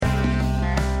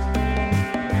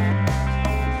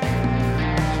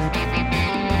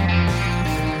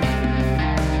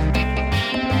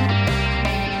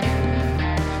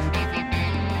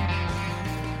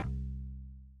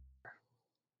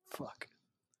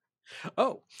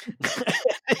Oh,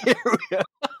 here we go.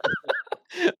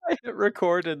 I hit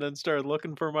record and then started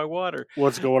looking for my water.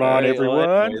 What's going All on, right. Well,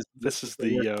 everyone? anyways, This is the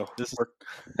the this work.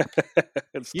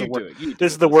 It's the you work. do it. You do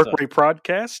This is it the this Work time. Rate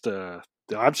podcast.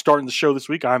 I'm starting the show this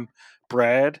week. I'm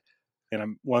Brad, and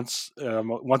I'm once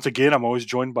again I'm always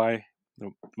joined by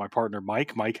my partner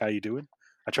Mike. Mike, how you doing?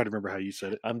 I try to remember how you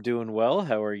said it. I'm doing well.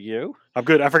 How are you? I'm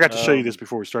good. I forgot to show you this Um,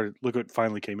 before we started. Look what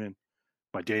finally came in.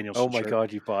 My oh Danielson my shirt.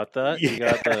 God, you bought that? You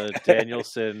Yeah, got the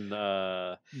Danielson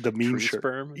the meme tree shirt.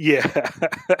 sperm Yeah,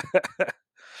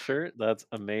 shirt? That's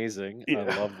amazing. I yeah.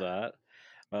 love that.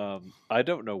 I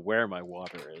don't know where my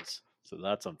water is, so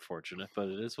that's unfortunate, but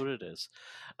it is what it is.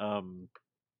 Um,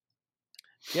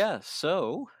 yeah.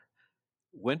 So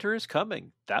winter is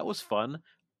coming. That was fun.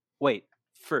 Wait,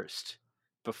 first,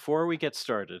 before we get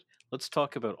started, let's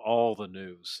talk about all the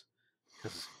news.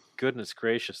 Because, goodness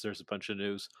gracious, there's a bunch of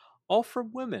news, all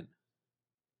from women.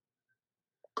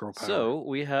 Girl power. So,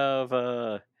 we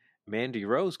have Mandy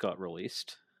Rose got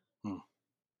released Hmm.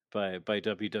 by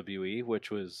WWE,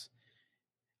 which was.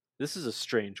 This is a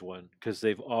strange one, because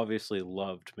they've obviously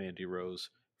loved Mandy Rose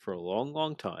for a long,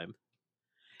 long time.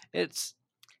 It's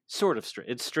sort of strange.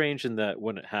 It's strange in that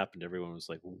when it happened, everyone was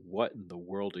like, "What in the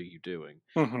world are you doing?"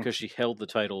 Mhm. Because she held the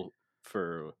title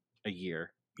for a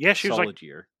year, Yeah, she was like solid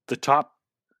year, the top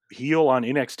heel on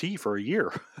NXT for a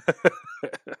year.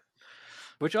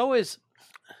 which always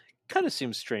kind of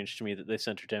seems strange to me that they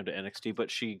sent her down to NXT.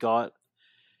 But she got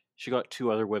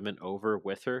two other women over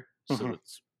with her, so Mhm.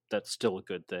 that's still a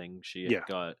good thing. She Yeah,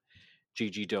 got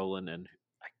Gigi Dolan and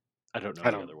I don't know I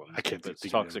the don't. other woman's I name, can't but it's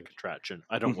think of Toxic it. Attraction.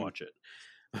 I don't watch it.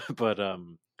 But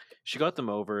she got them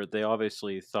over. They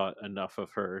obviously thought enough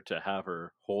of her to have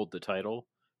her hold the title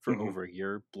for Mhm. over a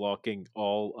year, blocking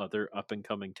all other up and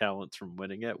coming talents from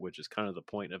winning it, which is kind of the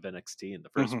point of NXT in the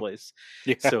first Mhm. place.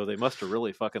 Yeah. So they must have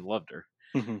really fucking loved her.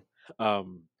 Mhm.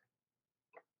 Um,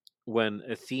 when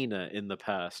Athena in the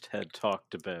past had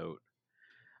talked about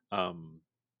um,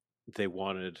 they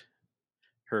wanted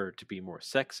her to be more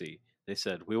sexy, they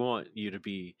said, "We want you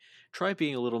to try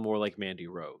being a little more like Mandy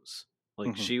Rose."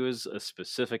 Like Mhm. she was a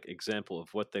specific example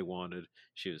of what they wanted.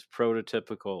 She was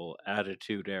prototypical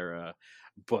Attitude Era,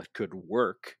 but could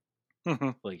work.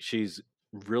 Mhm. Like she's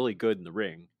really good in the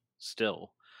ring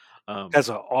still. Has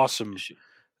an awesome She,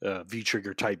 V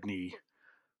trigger type knee.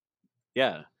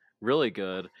 yeah, really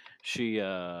good. She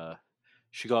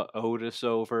got Otis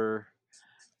over.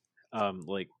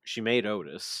 Like she made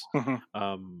Otis. Mhm.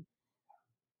 Um,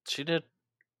 she did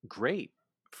great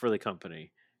for the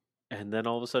company. And then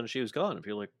all of a sudden she was gone. And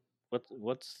you're like,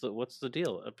 what's the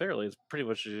deal? Apparently, it's pretty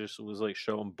much just was like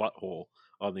showing butthole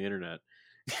on the internet.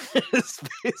 It's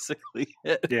basically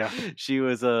it. Yeah. She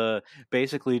was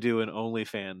basically doing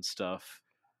OnlyFans stuff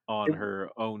on It- her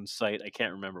own site. I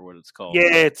can't remember what it's called, yeah.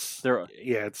 but It's there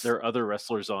yeah. It's there are other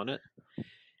wrestlers on it.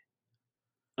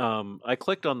 I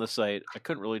clicked on the site. I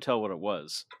couldn't really tell what it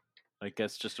was. I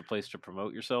guess just a place to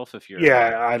promote yourself if you're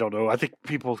yeah. I don't know. I think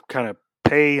people kind of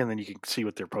pay and then you can see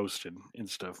what they're posting and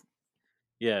stuff.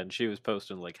 yeah, and she was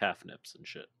posting like half nips and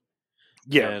shit.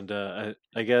 Yeah. And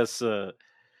I guess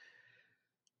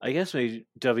maybe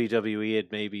WWE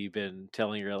had maybe been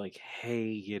telling her like, "Hey,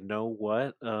 you know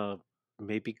what?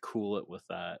 Maybe cool it with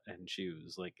that." And she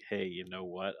was like, "Hey, you know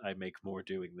what? I make more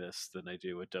doing this than I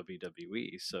do at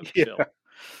WWE, so Yeah. chill."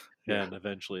 Yeah. And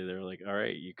eventually, they're like, "All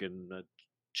right, you can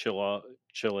chill out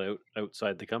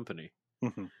outside the company."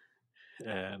 Mhm.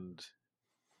 And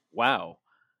wow,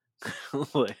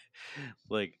 like,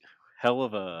 like hell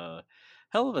of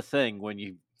a thing when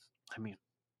I mean,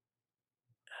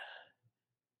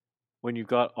 when you've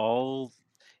got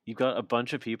a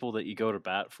bunch of people that you go to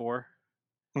bat for,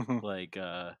 Mhm. like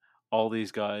all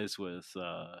these guys with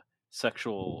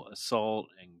sexual assault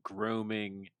and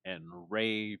grooming and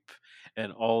rape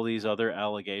and all these other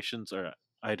allegations, or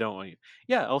I don't want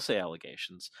yeah, I'll say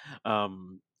allegations,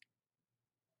 um,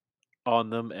 on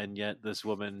them, and yet this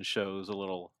woman shows a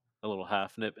little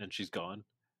half nip and she's gone.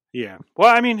 Yeah.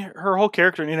 Well, I mean, her whole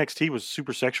character in NXT was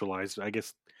super sexualized. I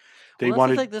guess they Well, that's the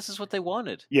wanted. thing. This is what they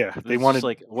wanted. Yeah, they It's just wanted.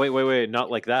 like, wait, not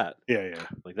like that. Yeah. Yeah.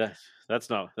 Like that. That's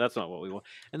not what we want.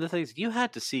 And the thing is, you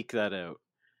had to seek that out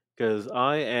because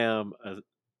I am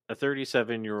a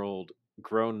 37-year-old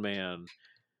grown man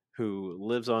who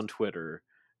lives on Twitter,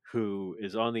 who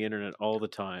is on the internet all the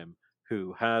time,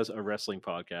 who has a wrestling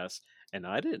podcast, and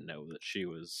I didn't know that she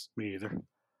was Me either.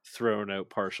 throwing out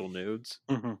partial nudes.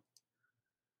 Mhm.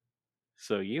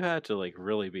 So you had to like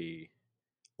really be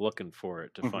looking for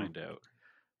it to Mhm. find out.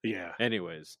 Yeah.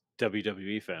 Anyways,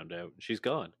 WWE found out she's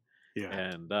gone. Yeah.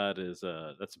 And that's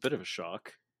a bit of a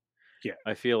shock. Yeah.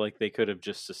 I feel like they could have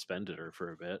just suspended her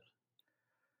for a bit.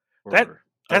 or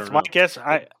I That's don't my know. guess.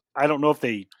 Eh, I don't know if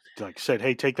they like said,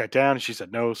 "Hey, take that down," and she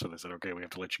said no, so they said, "Okay, we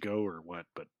have to let you go," or what.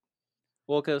 But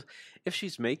Well, because if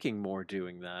she's making more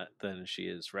doing that than she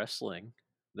is wrestling,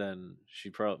 then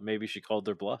maybe she called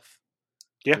their bluff.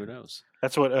 yeah, Who knows?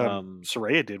 that's what Um,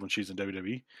 Saraya did when she was in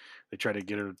WWE. They tried to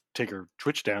get her take her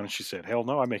Twitch down, and she said, "Hell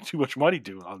no, I make too much money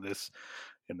doing on this."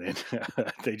 And then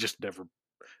they just never.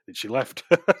 Then she left.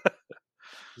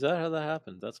 is that how that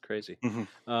happened? That's crazy. hmm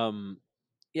Um,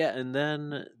 yeah, and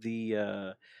then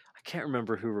I can't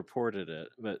remember who reported it,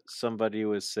 but somebody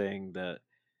was saying that,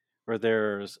 or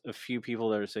there's a few people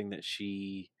that are saying that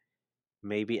she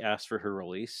maybe asked for her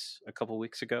release a couple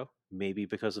weeks ago, maybe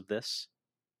because of this.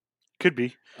 Could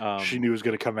be. She Um, knew it was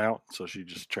going to come out, so she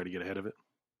just tried to get ahead of it.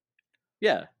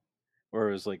 yeah, or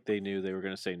it was like they knew they were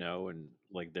going to say no, and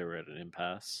like they were at an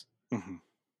impasse hmm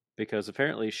because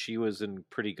apparently she was in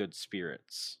pretty good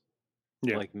spirits.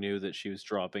 Yeah, Like knew that she was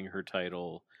dropping her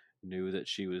title, knew that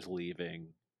she was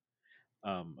leaving.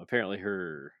 Apparently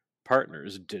her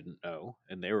partners didn't know,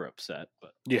 and they were upset.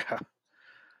 But yeah,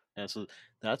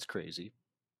 that's crazy.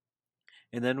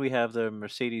 And then we have the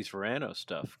Mercedes Verano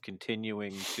stuff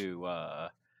continuing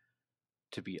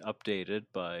to be updated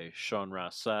by Sean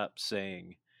Ross Sapp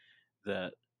saying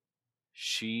that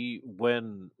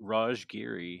when Raj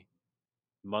Giri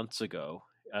months ago,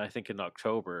 I think in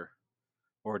October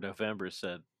or November,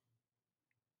 said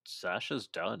Sasha's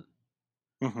done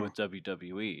hmm with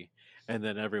WWE, and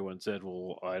then everyone said,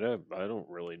 "Well, I don't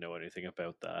really know anything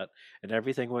about that," and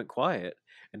everything went quiet,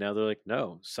 and now they're like,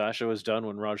 "No, Sasha was done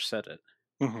when Raj said it."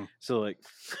 hmm So like,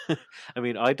 I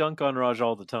mean, I dunk on Raj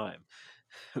all the time,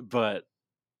 but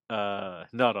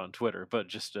not on Twitter, but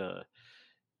just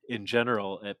in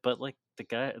general. But like the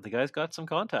guy's got some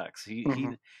contacts. He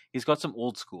hmm he he's got some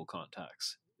old school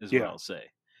contacts, is what yeah, I'll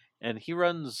say, and he's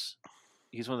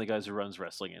one of the guys who runs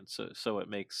wrestling, and so it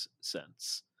makes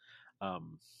sense.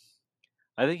 Um,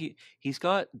 I think he's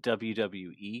got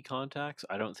WWE contacts.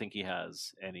 I don't think he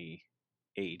has any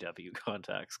AEW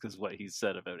contacts because what he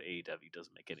said about AEW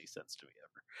doesn't make any sense to me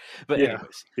ever. But yeah,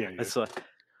 anyways, yeah. aside,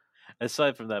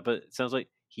 aside from that, but it sounds like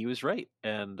he was right,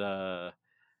 and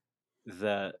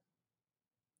that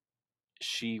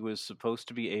she was supposed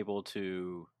to be able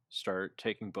to start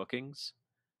taking bookings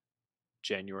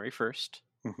January 1st,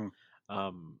 hmm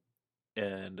um,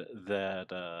 and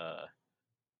that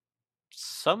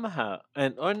somehow,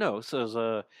 and oh no,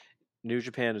 so New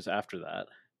Japan is after that.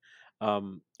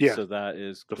 Yeah, So that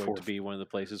is the going to fourth. be one of the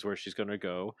places where she's going to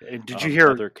go. And did you hear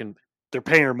Other can they're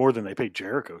paying her more than they paid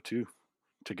Jericho too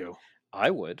to go? I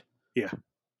would. Yeah.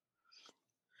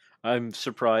 I'm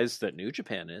surprised that New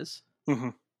Japan is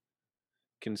hmm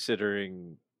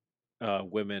considering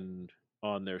women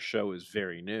on their show is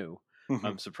very new.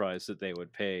 hmm I'm surprised that they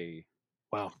would pay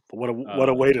Wow, what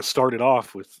a way uh to start it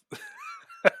off with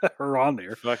her on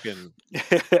there. fucking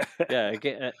yeah.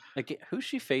 Again, who's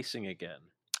she facing again?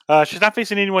 She's not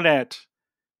facing anyone at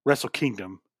Wrestle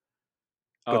Kingdom,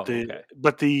 but Oh, okay.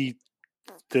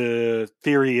 the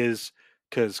theory is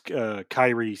because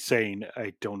Kyrie Sane,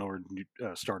 I don't know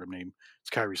her stardom name, it's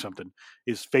Kyrie something,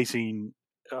 is facing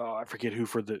I forget who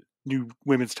for the new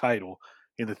women's title,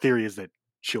 and the theory is that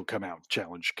she'll come out and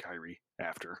challenge Kyrie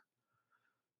after.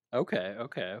 Okay.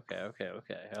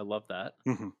 I love that.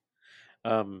 hmm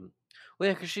Um, well,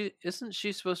 yeah, because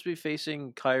she supposed to be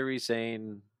facing Kyrie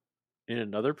Sane in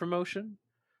another promotion?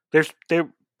 There's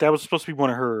there that was supposed to be one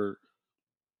of her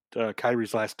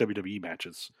Kyrie's last WWE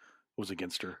matches was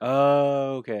against her.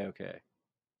 Oh, okay.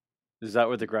 Is that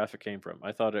where the graphic came from?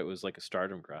 I thought it was like a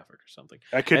Stardom graphic or something.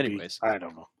 I could be. Anyways, I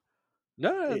don't know.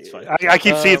 no, that's fine. I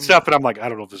keep seeing Um, stuff and I'm like, I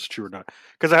don't know if this is true or not.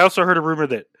 Because I also heard a rumor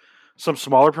that some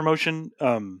smaller promotion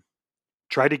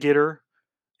tried to get her,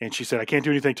 and she said, I can't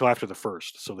do anything till after the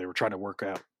first. So they were trying to work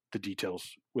out the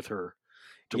details with her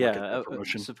to work at yeah, the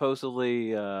promotion.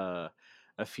 supposedly a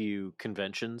few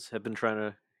conventions have been trying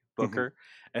to book hmm her,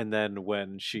 and then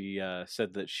when she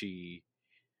said that she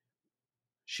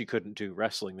couldn't do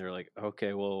wrestling, they're like,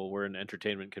 okay, well, we're an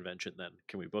entertainment convention, then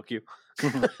can we book you?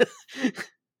 hmm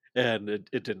And it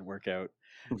didn't work out.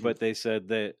 hmm But they said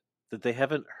that they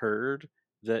haven't heard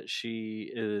that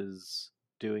she is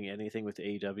doing anything with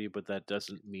AEW, but that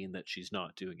doesn't mean that she's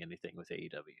not doing anything with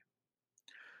AEW.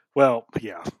 Well,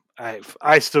 yeah,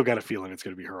 I still got a feeling it's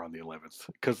going to be her on the 11th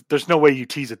because there's no way you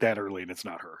tease it that early and it's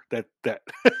not her. That.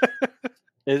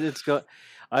 It's got.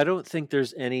 I don't think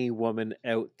there's any woman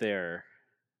out there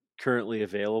currently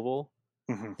available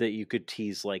hmm that you could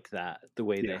tease like that the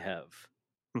way they Yeah. have,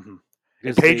 hmm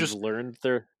And because Paige they've learned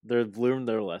their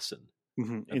lesson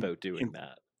mhm, about doing and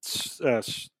that.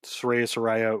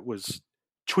 Saraya was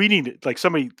tweeting like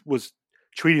somebody was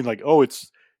tweeting like, "Oh,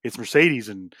 it's it's Mercedes,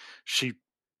 and she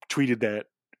tweeted that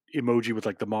emoji with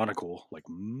like the monocle, like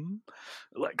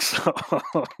so.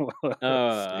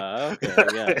 Okay,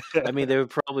 yeah. I mean, they would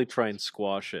probably try and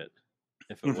squash it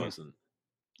if it wasn't.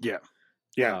 Yeah,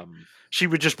 yeah. Um, She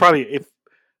would just probably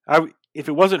if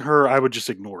it wasn't her, I would just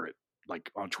ignore it, like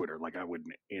on Twitter. Like I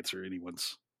wouldn't answer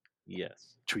anyone's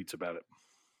yes. tweets about it.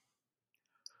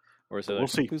 Or say We'll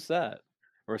like, see. who's that?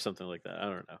 Or something like that. I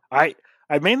don't know.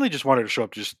 I mainly just wanted to show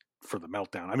up just for the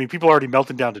meltdown. I mean, people are already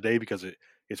melting down today because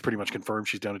it's pretty much confirmed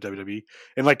she's down at WWE.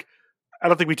 And like, I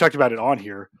don't think we talked about it on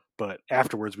here, but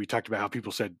afterwards we talked about how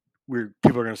people said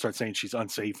people are going to start saying she's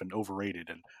unsafe and overrated.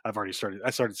 And I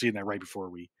started seeing that right before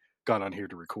we got on here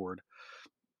to record.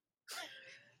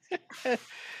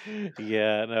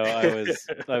 Yeah, no,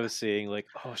 I was seeing like,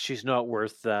 oh, she's not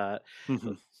worth that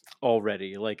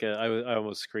already. Like, I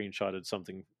almost screenshotted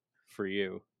something for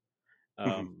you.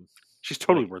 She's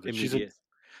totally like, worth it. Immediate.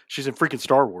 She's in freaking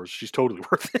Star Wars. She's totally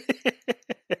worth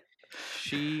it.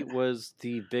 She was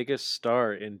the biggest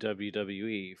star in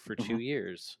WWE for 2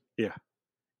 years. Yeah.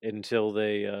 Until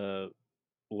they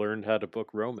learned how to book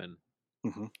Roman.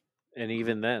 And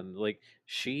even then, like,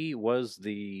 she was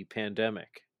the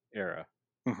pandemic era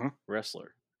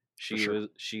wrestler. She was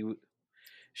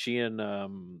she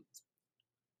and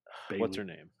what's her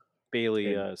name?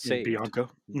 Bailey saved Bianca.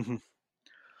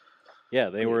 Yeah,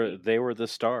 they were the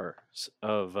stars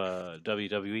of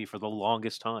WWE for the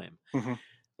longest time.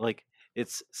 Like,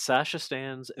 it's Sasha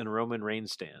stands and Roman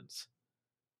Reigns stands.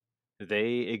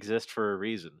 They exist for a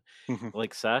reason.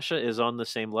 Like, Sasha is on the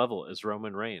same level as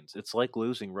Roman Reigns. It's like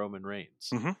losing Roman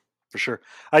Reigns. For sure.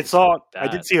 I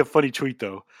did see a funny tweet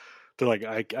though. They're like,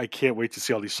 I can't wait to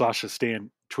see all these Sasha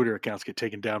Stan Twitter accounts get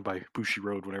taken down by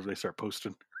Bushiroad whenever they start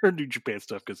posting her New Japan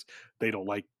stuff because they don't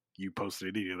like you posting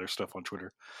any of their stuff on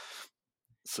Twitter.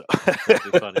 So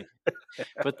that'd be funny.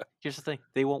 But here's the thing: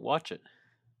 they won't watch it.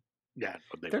 Yeah,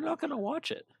 they're not going to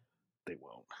watch it. They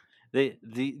won't.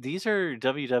 These are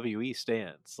WWE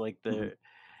stans. Like,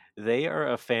 they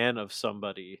are a fan of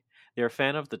somebody. They're a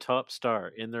fan of the top star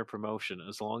in their promotion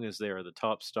as long as they are the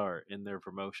top star in their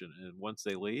promotion. And once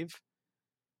they leave,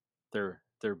 they're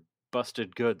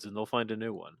busted goods, and they'll find a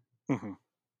new one.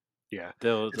 Yeah,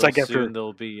 they'll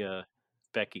be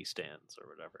Becky stans or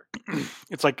whatever.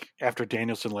 It's like after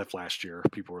Danielson left last year,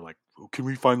 people were like, oh, "Can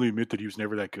we finally admit that he was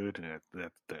never that good?" And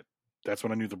that's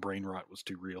when I knew the brain rot was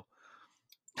too real.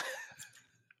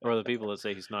 Or the people that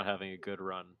say he's not having a good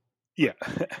run. Yeah.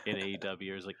 In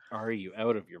AEW is like, are you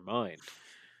out of your mind?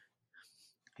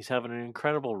 He's having an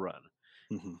incredible run.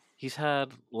 He's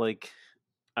had, like,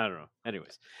 I don't know.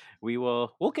 Anyways,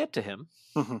 we'll get to him.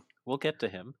 We'll get to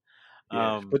him.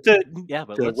 Yeah. But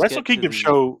the Wrestle Kingdom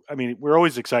show, I mean, we're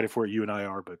always excited for it, you and I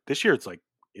are, but this year it's like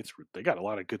they got a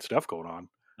lot of good stuff going on.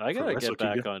 I gotta get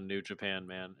back on New Japan,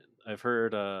 man. I've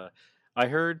heard I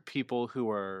heard people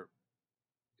who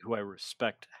I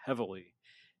respect heavily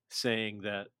saying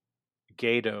that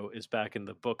Gato is back in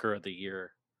the Booker of the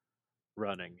Year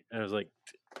running. And I was like,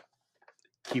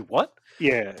 he what?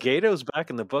 Yeah. Gato's back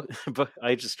in the book.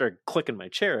 I just started clicking my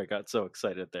chair. I got so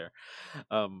excited there.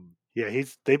 Yeah,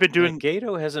 they've been doing...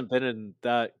 Gato hasn't been in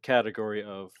that category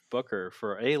of Booker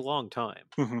for a long time.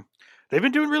 They've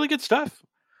been doing really good stuff.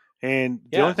 And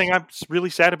the only thing I'm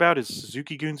really sad about is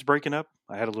Suzuki Goon's breaking up.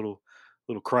 I had a little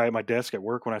cry at my desk at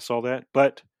work when I saw that.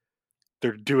 But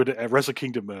they're doing it at Wrestle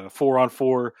Kingdom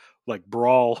 4-on-4 like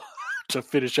brawl to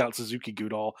finish out Suzuki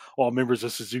Goon, all members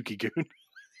of Suzuki Goon.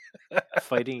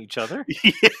 Fighting each other?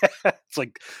 Yeah. It's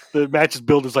like the match is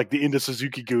billed as like the end of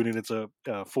Suzuki Goon, and it's a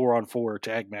 4-on-4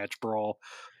 tag match brawl.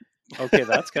 Okay,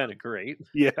 that's kind of great.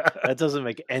 Yeah. That doesn't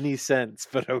make any sense,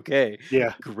 but okay.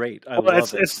 Yeah. Great. I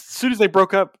love it. As soon as they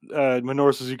broke up,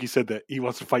 Minoru Suzuki said that he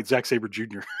wants to fight Zack Sabre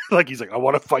Jr. Like, he's like, I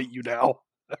want to fight you now.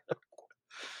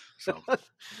 So.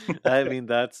 I mean,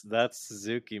 that's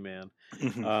Suzuki, man.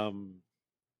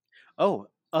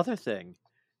 Other thing.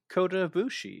 Kota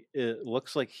Ibushi, it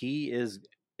looks like he is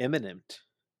imminent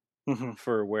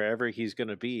for wherever he's going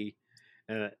to be.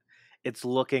 And it's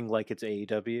looking like it's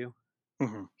AEW.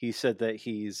 He said that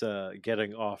he's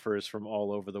getting offers from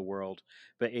all over the world,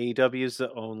 but AEW is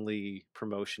the only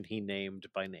promotion he named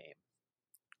by name.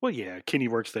 Well, yeah, Kenny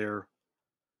works there.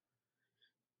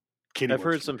 I've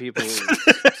heard some people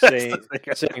saying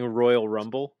Royal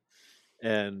Rumble,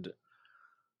 and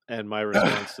my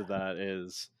response to that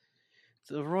is,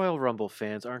 the Royal Rumble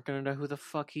fans aren't going to know who the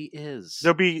fuck he is.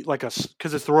 There'll be like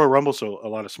because it's the Royal Rumble, so a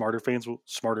lot of smarter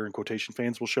in quotation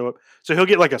fans will show up. So he'll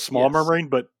get like a small murmuring,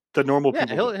 but the normal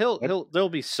people. There'll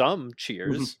be some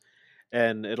cheers,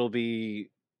 and it'll be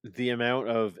the amount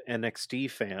of NXT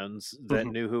fans that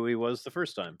knew who he was the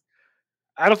first time.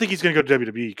 I don't think he's going to go to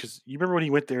WWE because you remember when he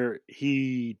went there,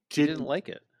 He didn't like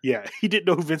it. Yeah, he didn't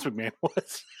know who Vince McMahon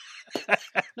was.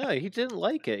 No, he didn't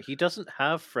like it. He doesn't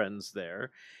have friends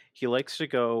there. He likes to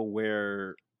go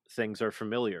where things are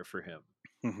familiar for him.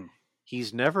 Mm-hmm.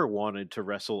 He's never wanted to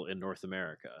wrestle in North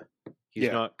America. He's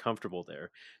Yeah. not comfortable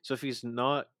there. So if he's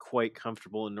not quite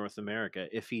comfortable in North America,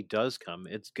 if he does come,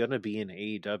 it's going to be in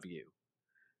AEW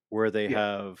where they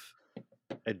have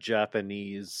a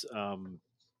Japanese,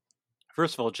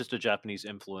 first of all, just a Japanese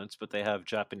influence, but they have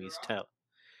Japanese talent.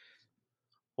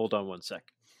 Hold on one sec.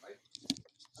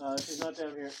 She's not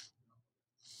down here.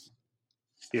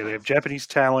 Yeah, they have Japanese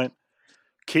talent.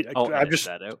 I'm just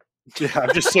that out. Yeah,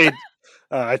 I'm just saying.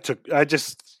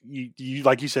 You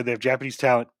like you said, they have Japanese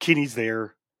talent. Kenny's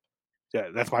there. Yeah,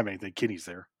 that's my main thing. Kenny's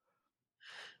there.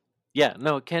 Yeah,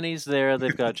 no, Kenny's there.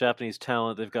 They've got Japanese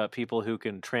talent. They've got people who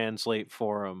can translate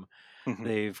for him. Mm-hmm.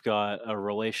 They've got a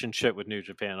relationship with New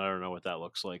Japan. I don't know what that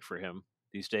looks like for him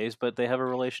these days, but they have a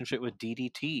relationship with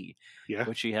DDT,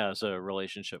 which he has a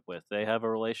relationship with. They have a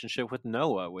relationship with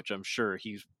Noah, which I'm sure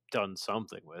he's done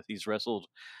something with. He's wrestled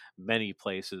many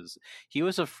places. He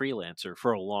was a freelancer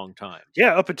for a long time.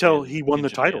 Yeah, up until he won the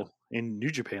title in New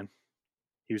Japan.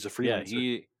 He was a freelancer.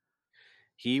 Yeah,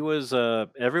 he was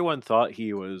everyone thought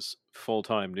he was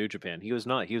full-time New Japan. He was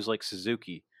not. He was like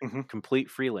Suzuki, complete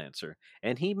freelancer.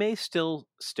 And he may still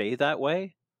stay that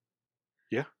way.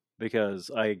 Yeah. Because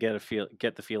I get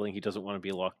the feeling he doesn't want to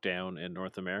be locked down in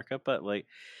North America, but like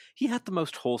he had the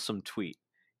most wholesome tweet.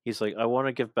 He's like, I want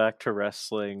to give back to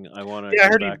wrestling. I want to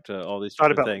give back to all these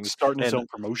different things. Starting his own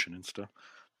promotion and stuff.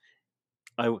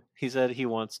 He said he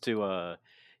wants to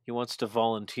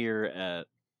volunteer at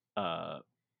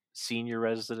senior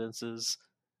residences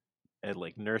and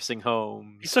like nursing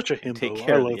homes. He's such a himbo. Take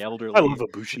care of the elderly. I love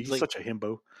Ibushi. He's such a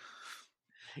himbo.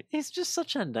 He's just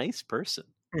such a nice person.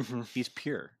 Mm-hmm. He's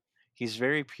pure. He's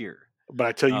very pure. But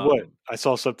I tell you what, I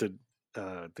saw something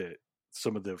that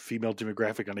some of the female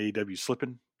demographic on AEW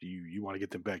slipping. You want to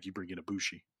get them back? You bring in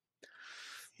Ibushi.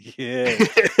 Yeah.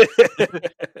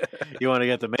 You want to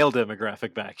get the male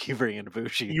demographic back? You bring in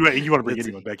Ibushi. You want to bring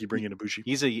anyone back? You bring in Ibushi.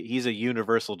 He's a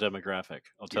universal demographic.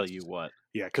 I'll tell you what.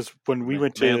 Yeah, because when we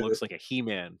went to looks like a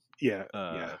He-Man. Yeah,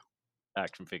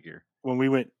 action figure. When we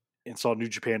went and saw New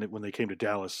Japan when they came to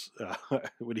Dallas,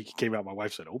 when he came out, my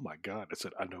wife said, "Oh my God!" I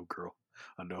said, "I know, girl,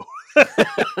 I know."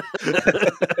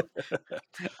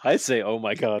 I say, "Oh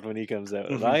my God" when he comes out,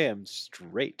 and I am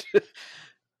straight.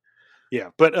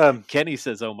 Yeah, but Kenny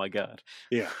says, "Oh my God."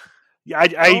 Yeah,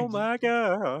 I oh my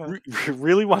God,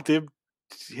 really want him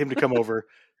to come over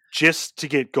just to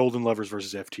get Golden Lovers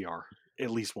versus FTR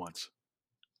at least once.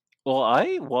 Well,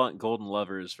 I want Golden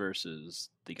Lovers versus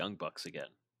the Young Bucks again.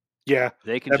 Yeah,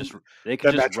 they can just run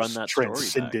that transcendent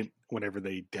story back. Whenever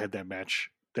they had that match.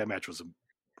 That match was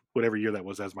whatever year that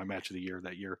was. That was my match of the year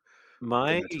that year.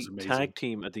 My tag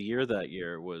team of the year that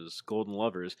year was Golden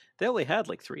Lovers. They only had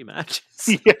like 3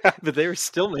 matches, but they were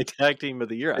still my tag team of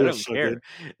the year. I don't care. Good.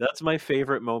 That's my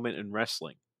favorite moment in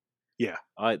wrestling. Yeah,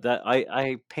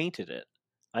 I painted it.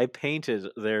 I painted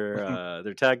their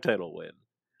tag title win.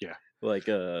 Yeah, like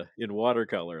in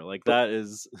watercolor. Like that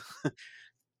is.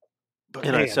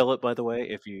 And I sell it, by the way.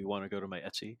 If you want to go to my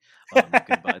Etsy, you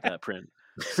can buy that print.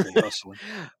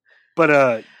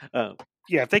 But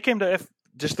yeah, if they came to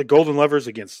just the Golden Lovers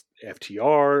against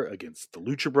FTR, against the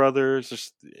Lucha Brothers,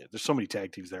 there's so many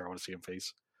tag teams there I want to see them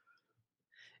face.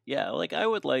 Yeah, like I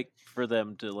would like for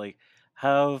them to like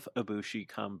have Ibushi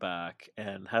come back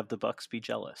and have the Bucks be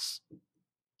jealous.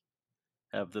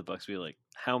 Have the Bucks be like,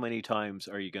 how many times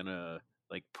are you gonna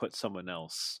like put someone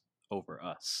else over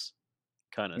us?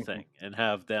 Kind of thing, and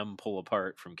have them pull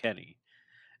apart from Kenny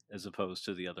as opposed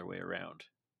to the other way around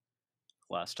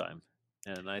last time.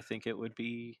 And I think it'd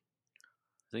be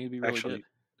really good.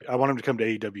 I want him to come to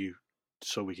AEW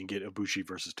so we can get Ibushi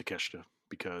versus Takeshita,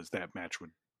 because that match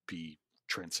would be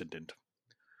transcendent.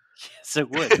 Yes, it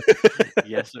would.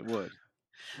 Yes, it would.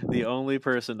 The only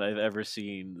person I've ever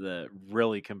seen that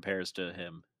really compares to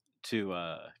him to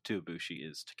Ibushi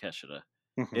is Takeshita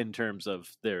in terms of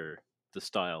the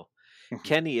style.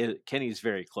 Kenny's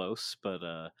very close, but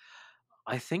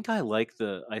I think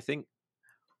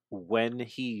when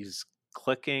he's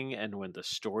clicking and when the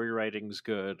story writing's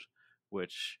good,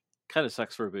 which kind of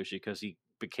sucks for Ibushi because he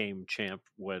became champ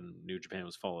when New Japan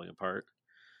was falling apart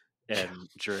and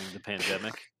during the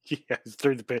pandemic. Yeah,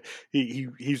 during the he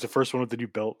was the first one with the new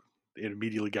belt. It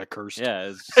immediately got cursed.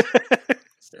 Yeah, it's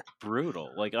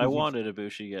brutal. Like I wanted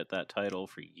Ibushi to get that title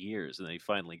for years, and they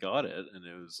finally got it, and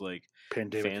it was like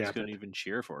pandemic fans couldn't even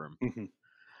cheer for him.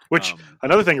 Which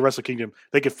another thing at Wrestle Kingdom,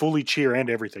 they could fully cheer and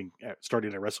everything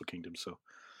starting at Wrestle Kingdom. So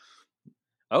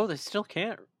Oh, they still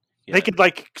can't. They Yeah, could,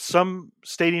 like, some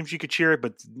stadiums you could cheer it,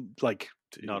 but like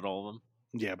not all of them.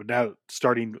 yeah, but now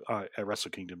starting at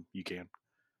Wrestle Kingdom, you can.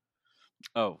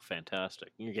 Oh, fantastic!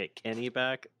 You get Kenny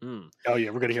back. Oh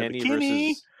yeah, we're gonna hear the Kenny Kenny,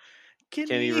 versus Kenny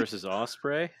Kenny. versus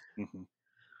Osprey. Hmm.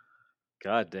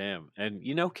 God damn! And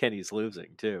Kenny's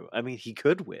losing too. I mean, he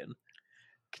could win.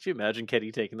 Could you imagine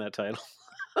Kenny taking that title?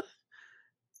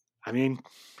 I mean,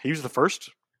 he was the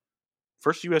first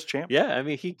U.S. champ. Yeah, I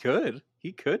mean, he could.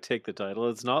 He could take the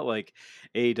title. It's not like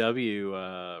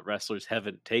AEW wrestlers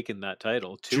haven't taken that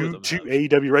title. Two of them Two have.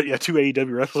 AEW, two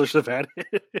AEW wrestlers have had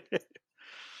it.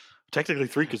 Technically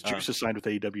three, because Juice is signed with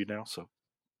AEW now. So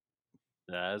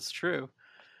that's true.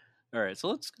 All right,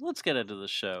 so let's get into the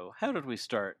show. How did we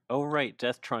start? Oh, right,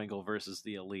 Death Triangle versus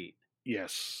the Elite.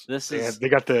 yes, This is they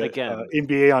got the again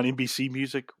NBA on NBC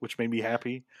music, which made me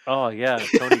happy. Oh yeah,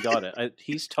 Tony got it.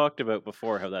 He's talked about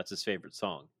before how that's his favorite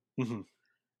song. Hmm.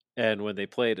 And when they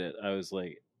played it, I was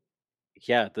like,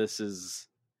 yeah, this is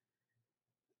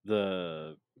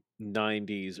the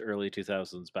 90s, early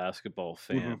 2000s basketball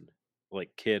fan.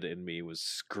 Like, kid in me was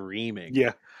screaming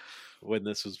Yeah, when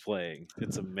this was playing.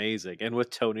 It's amazing. And with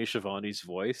Tony Schiavone's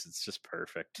voice, it's just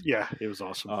perfect. yeah, it was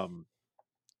awesome.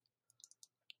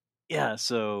 Yeah,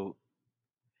 so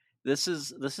this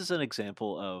is an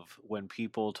example of when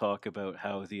people talk about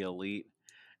how the Elite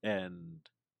and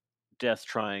Death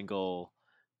Triangle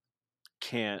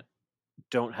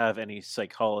don't have any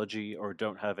psychology or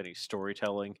don't have any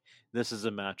storytelling. This is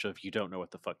a match of you don't know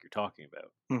what the fuck you're talking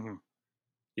about. Hmm.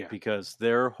 Yeah, Because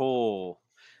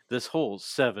this whole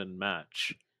 7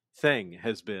 match thing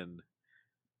has been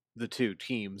the two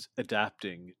teams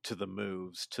adapting to the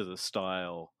moves, to the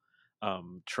style,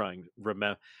 trying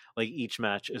remember, like, each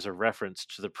match is a reference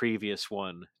to the previous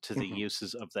one, to the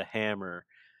uses of the hammer.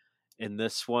 In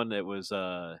this one, it was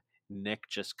Nick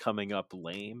just coming up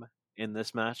lame in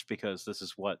this match, because this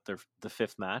is what the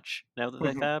 5th match now that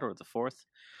they've had, or the fourth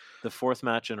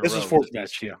match in a this is row fourth that these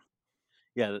match. two. Yeah.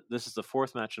 Yeah, this is the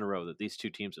 4th match in a row that these two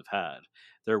teams have had.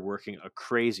 They're working a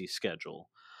crazy schedule.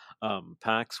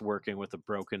 Pac's working with a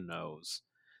broken nose,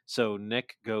 so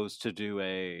Nick goes to do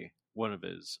one of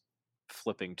his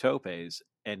flipping topes,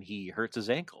 and he hurts his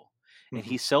ankle, and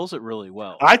he sells it really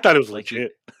well. I thought it was Like,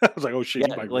 legit. I was like, oh shit, he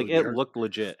yeah, might like, really be it hurt. looked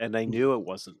legit, and I knew it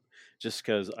wasn't, just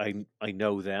because I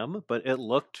know them, but it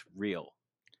looked real.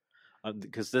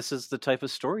 Because this is the type of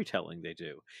storytelling they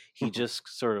do. He just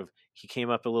he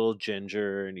came up a little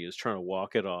ginger, and he was trying to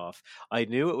walk it off. I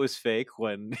knew it was fake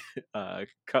when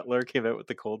Cutler came out with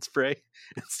the cold spray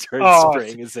and started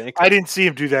spraying his ankle. I didn't see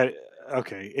him do that.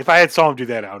 Okay, if I had saw him do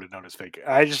that, I would have known it's fake.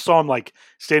 I just saw him like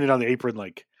standing on the apron,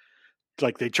 like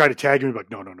they tried to tag him.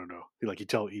 Like, no.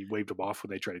 He waved him off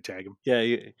when they tried to tag him. Yeah,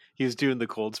 he was doing the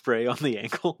cold spray on the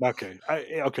ankle. Okay,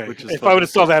 Which is if funny. I would have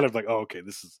saw that, I'd be like, oh, okay,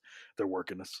 they're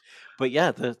working this. But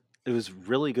yeah, it was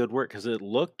really good work, because it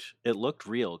looked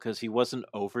real, because he wasn't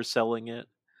overselling it.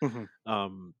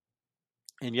 And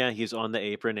yeah, he's on the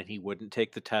apron, and he wouldn't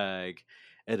take the tag,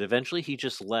 and eventually he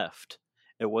just left.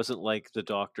 It wasn't like the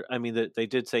doctor. I mean, they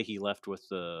did say he left with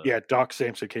the Doc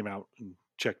Samson came out and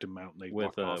checked him out, and they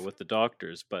walked off with the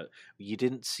doctors, but you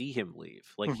didn't see him leave.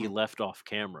 Like, he left off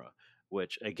camera,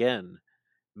 which again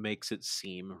makes it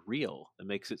seem real. It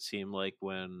makes it seem like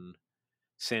when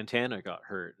Santana got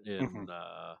hurt in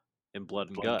Blood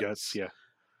and Guts. Yeah.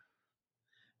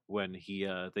 When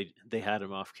they had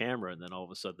him off camera, and then all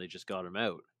of a sudden they just got him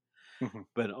out.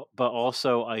 But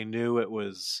also I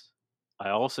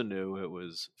also knew it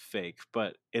was fake,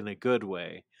 but in a good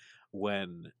way,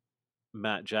 when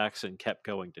Matt Jackson kept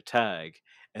going to tag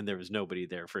and there was nobody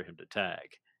there for him to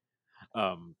tag.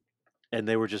 And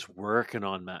they were just working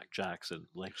on Matt Jackson,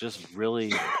 like, just really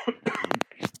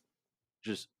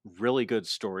good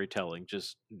storytelling,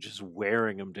 just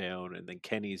wearing him down, and then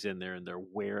Kenny's in there and they're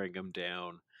wearing him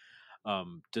down,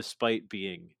 despite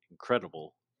being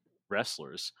incredible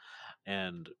wrestlers.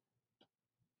 And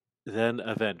then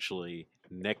eventually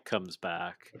Nick comes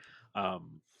back.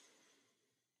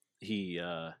 He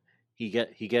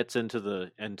gets into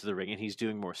the ring, and he's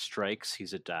doing more strikes.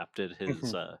 He's adapted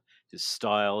his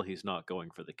style. He's not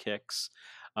going for the kicks.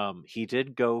 He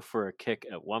did go for a kick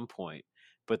at one point,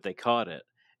 but they caught it,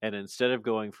 and instead of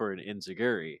going for an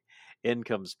enziguri, in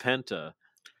comes Penta.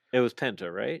 It was Penta,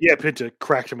 right? Yeah, Penta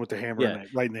cracked him with the hammer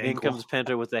right in the ankle. In comes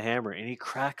Penta with the hammer, and he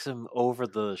cracks him over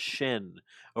the shin,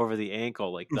 over the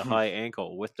ankle, like the high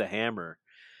ankle, with the hammer.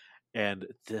 And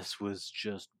this was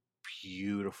just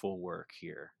beautiful work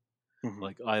here.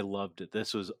 Like, I loved it.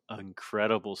 This was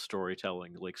incredible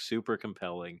storytelling, like, super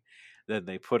compelling. Then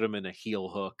they put him in a heel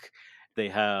hook. They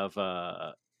had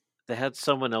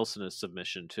someone else in a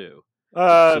submission too.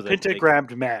 So that Penta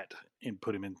grabbed Matt and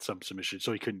put him in some submission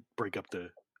so he couldn't break up the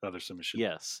other submission.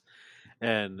 Yes.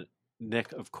 And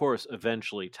Nick, of course,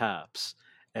 eventually taps.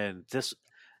 And this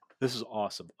is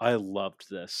awesome. I loved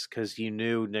this because you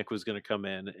knew Nick was going to come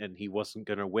in and he wasn't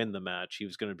going to win the match. He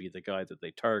was going to be the guy that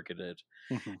they targeted.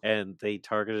 Mm-hmm. And they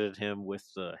targeted him with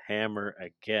the hammer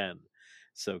again.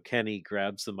 So Kenny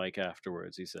grabs the mic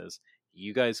afterwards. He says,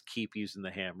 "You guys keep using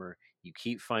the hammer. You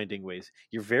keep finding ways.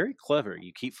 You're very clever.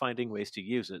 You keep finding ways to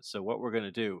use it. So what we're going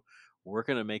to do, we're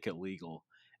going to make it legal.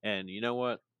 And you know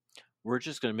what? We're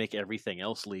just going to make everything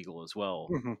else legal as well.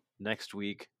 Mm-hmm. Next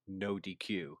week, no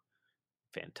DQ.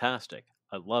 Fantastic.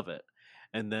 I love it.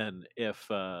 And then if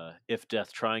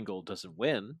Death Triangle doesn't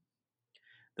win,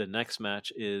 the next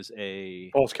match is a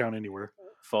Falls count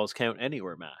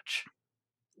anywhere match.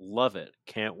 Love it.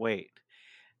 Can't wait.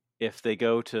 If they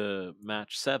go to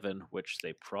match 7, which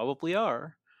they probably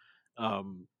are,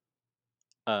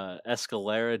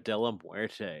 Escalera de la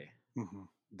Muerte, mm-hmm.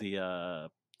 the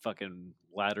fucking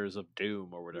Ladders of Doom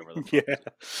or whatever the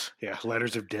fuck. Yeah,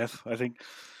 Ladders of Death, I think.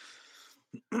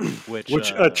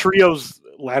 Which trios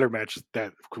ladder match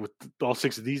that with all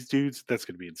 6 of these dudes, that's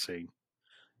going to be insane.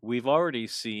 We've already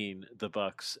seen the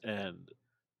Bucks and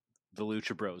the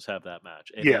Lucha Bros have that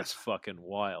match. And Yes. It's fucking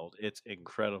wild. It's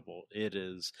incredible. It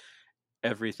is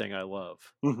everything I love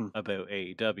Mm-hmm. about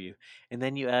AEW. And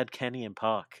then you add Kenny and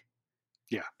Pac.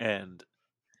 Yeah. And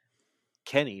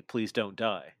Kenny, please don't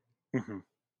die. Mm-hmm.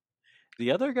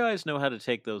 The other guys know how to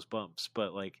take those bumps,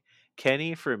 but like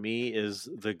Kenny for me is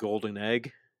the golden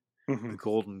egg, Mm-hmm. the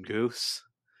golden goose.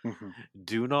 Mm-hmm.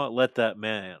 Do not let that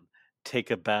man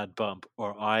take a bad bump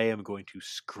or I am going to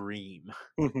scream.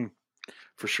 Mm-hmm.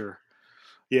 For sure.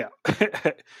 Yeah.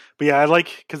 But yeah, I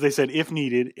like because they said if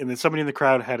needed, and then somebody in the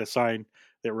crowd had a sign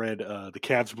that read the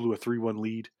Cavs blew a 3-1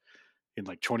 lead in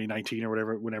like 2019 or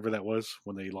whatever, whenever that was,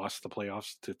 when they lost the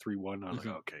playoffs to 3-1. I was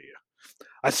like, okay, yeah.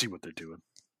 I see what they're doing.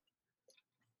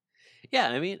 Yeah,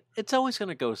 I mean, it's always going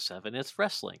to go 7. It's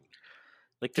wrestling.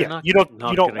 Like they're not. You don't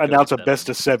announce a 7. best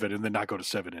of 7 and then not go to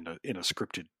 7 in a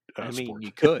scripted. I mean, sport.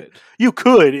 you could. You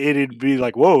could. It'd be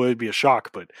like, whoa, it'd be a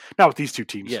shock, but not with these two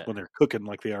teams when they're cooking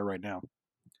like they are right now.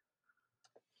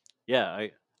 Yeah,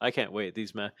 I can't wait.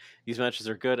 These matches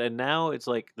are good, and now it's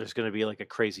like there's going to be like a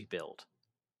crazy build.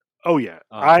 Oh yeah,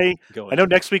 I know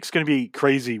next week's going to be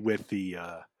crazy with the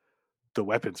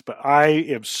weapons, but I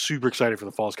am super excited for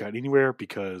the Falls Count Anywhere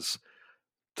because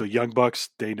the Young Bucks,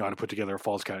 they know how to put together a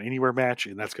Falls Count Anywhere match,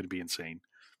 and that's going to be insane.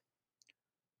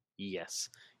 Yes.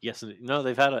 No,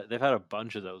 they've had a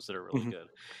bunch of those that are really good.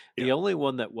 The only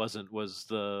one that wasn't was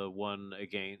the one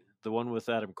with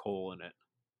Adam Cole in it.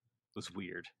 Was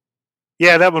weird.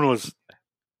 Yeah, that one was.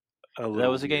 That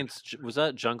was weird. Was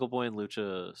that Jungle Boy and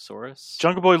Luchasaurus?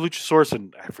 Jungle Boy, Luchasaurus,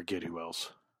 and I forget who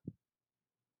else.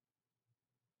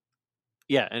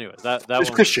 Yeah. Anyway, that it was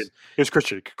one Christian. It was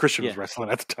Christian. Christian was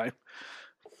wrestling at the time.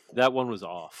 That one was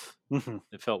off. Mm-hmm.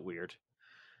 It felt weird.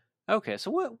 Okay,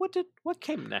 so what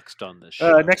came next on this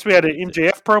show? Next we had an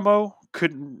MJF promo.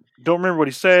 Don't remember what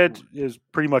he said. It was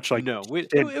pretty much like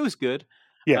it was good.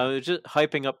 Yeah, it was just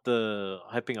hyping up the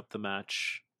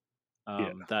match.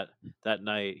 That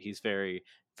night, he's very,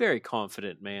 very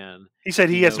confident man. He said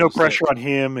he has no pressure on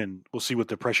him, and we'll see what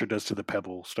the pressure does to the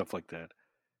pebble, stuff like that.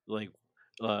 Like,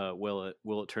 will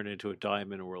it turn into a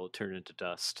diamond or will it turn into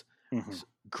dust? Mm-hmm.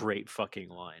 Great fucking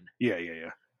line.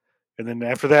 Yeah. And then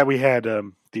after that, we had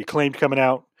the Acclaimed coming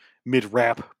out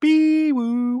mid-rap. Bee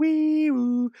woo, wee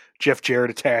woo. Jeff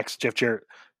Jarrett attacks. Jeff Jarrett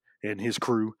and his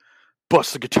crew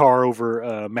busts the guitar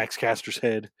over Max Caster's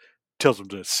head. Tells him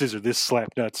to scissor this slap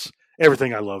nuts.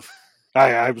 Everything I love.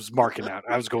 I was marking out.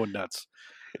 I was going nuts.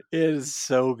 It is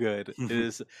so good. It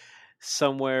is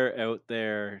somewhere out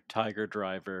there. Tiger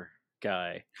Driver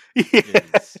guy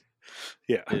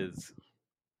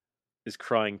is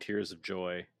crying tears of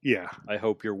joy. Yeah. I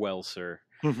hope you're well, sir.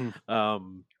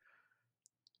 Mm-hmm.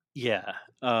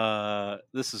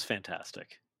 This is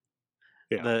fantastic.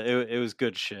 Yeah. It was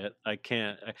good shit. I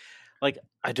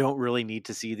don't really need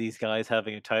to see these guys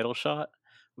having a title shot,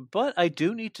 but I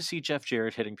do need to see Jeff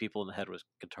Jarrett hitting people in the head with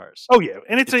guitars. Oh yeah,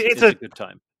 and it's a good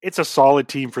time. It's a solid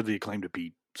team for the Acclaim to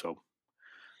beat. So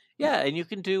yeah, and you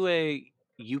can do a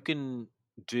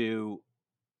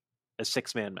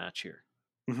 6-man match here.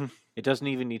 Mm-hmm. It doesn't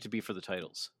even need to be for the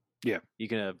titles. Yeah, you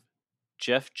can have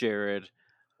Jeff Jarrett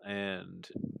and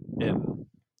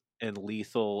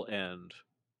Lethal and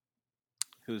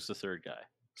who's the third guy?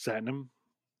 Satnam.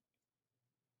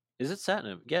 Is it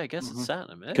Satnam? Yeah, I guess it's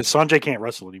Satnam. Because Sanjay can't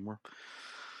wrestle anymore.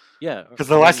 Yeah, because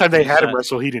the last time they had him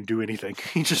wrestle, he didn't do anything.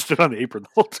 He just stood on the apron the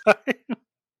whole time.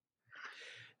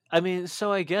 I mean,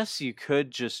 so I guess you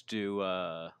could just do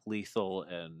Lethal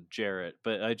and Jarrett,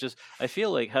 but I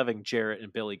feel like having Jarrett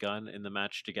and Billy Gunn in the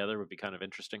match together would be kind of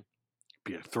interesting.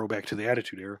 Be a throwback to the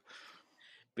Attitude Era.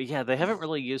 But yeah, they haven't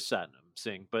really used Satnam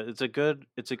Singh, but it's a good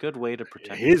way to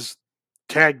protect his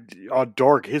tag on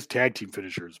Dark. His tag team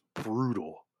finisher is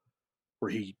brutal,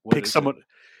 where he picks someone.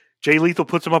 Jay Lethal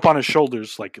puts him up on his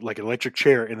shoulders like an electric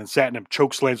chair, and then Satnam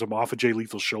choke slams him off of Jay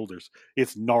Lethal's shoulders.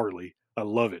 It's gnarly. I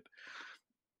love it.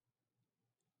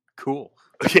 Cool.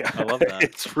 Yeah, I love that.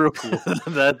 It's real cool.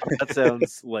 that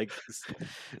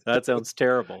sounds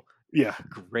terrible. Yeah,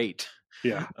 great.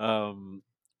 Yeah.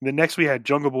 Then next we had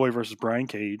Jungle Boy versus Brian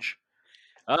Cage.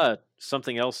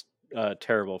 Something else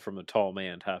terrible from a tall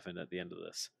man happened at the end of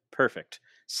this. Perfect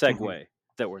segue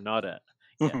that we're not at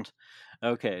yet.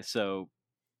 Okay, so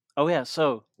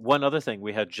so one other thing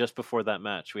we had just before that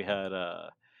match, we had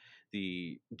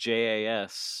the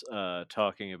JAS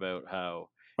talking about how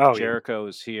Jericho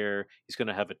is here. He's going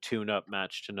to have a tune-up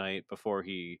match tonight before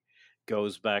he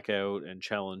goes back out and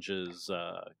challenges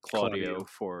Claudio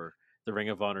for the Ring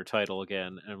of Honor title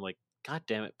again. And I'm like, God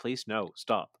damn it, please no,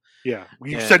 stop. Yeah,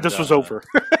 you said this was over.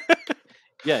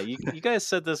 Yeah, you guys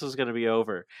said this was going to be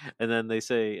over. And then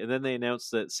they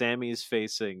announced that Sammy's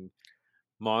facing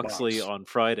Moxley on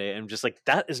Friday, and I'm just like,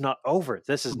 that is not over.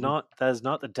 That is not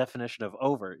the definition of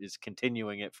over, is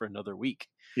continuing it for another week.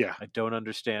 Yeah. I don't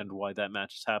understand why that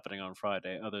match is happening on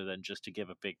Friday, other than just to give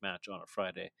a big match on a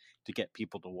Friday to get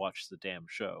people to watch the damn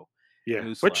show. Yeah.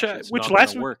 Newsflash, which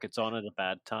last work, it's on at a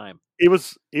bad time. It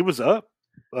was up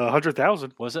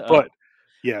 100,000. Was it? But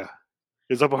yeah,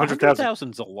 it was up 100,000.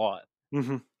 100,000's a lot.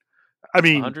 Mm-hmm. I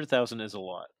mean, 100,000 is a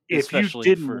lot, if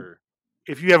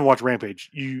you haven't watched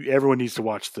Rampage, everyone needs to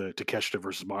watch the Takeshita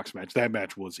versus Mox match. That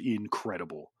match was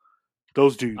incredible.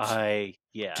 Those dudes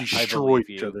destroyed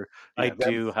each other. Yeah, I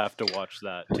do have to watch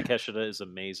that. Takeshita is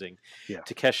amazing. Yeah.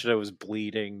 Takeshita was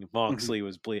bleeding. Moxley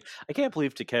was bleeding. I can't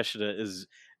believe Takeshita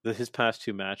his past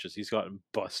two matches, he's gotten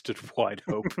busted wide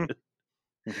open.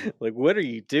 Like, what are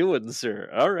you doing, sir?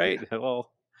 All right,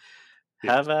 well,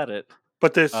 have at it.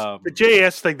 But the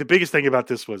JS thing, the biggest thing about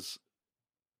this was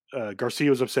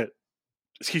Garcia was upset.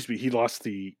 Excuse me, he lost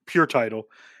the Pure title,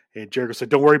 and Jericho said,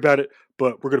 "Don't worry about it,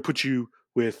 but we're going to put you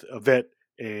with a vet,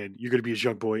 and you're going to be his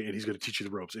young boy, and he's going to teach you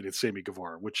the ropes." And it's Sammy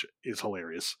Guevara, which is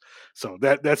hilarious. So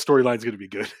that storyline is going to be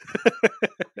good.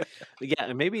 Yeah,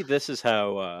 and maybe this is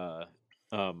how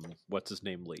what's his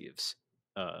name leaves.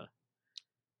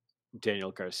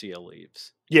 Daniel Garcia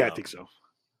leaves. Yeah, I think so.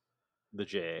 The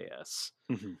JAS.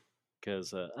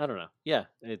 Because I don't know. Yeah,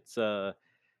 it's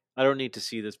I don't need to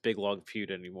see this big long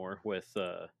feud anymore with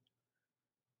the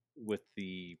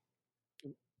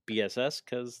BSS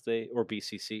or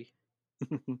BCC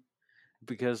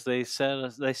because they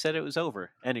said it was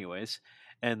over anyways,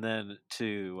 and then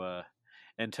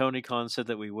and Tony Khan said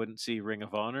that we wouldn't see Ring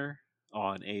of Honor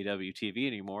on AEW TV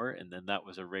anymore, and then that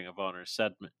was a Ring of Honor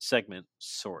segment,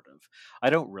 sort of. I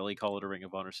don't really call it a Ring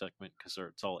of Honor segment because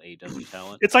it's all AEW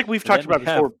talent. It's like we've talked about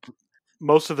before.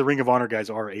 Most of the Ring of Honor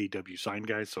guys are AEW signed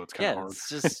guys, so it's kind of hard. It's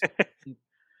just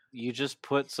you just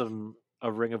put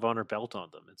a Ring of Honor belt on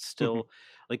them. It's still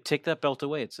like, take that belt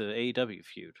away. It's an AEW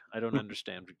feud. I don't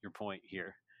understand your point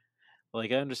here.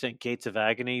 Like, I understand Gates of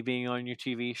Agony being on your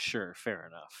TV. Sure, fair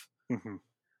enough.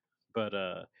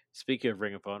 But speaking of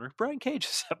Ring of Honor, Brian Cage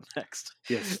is up next.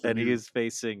 Yes, and he is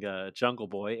facing Jungle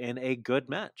Boy in a good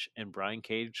match. And Brian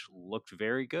Cage looked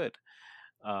very good.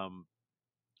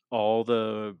 All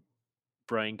the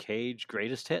Brian Cage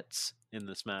greatest hits in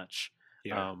this match.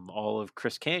 Yeah. All of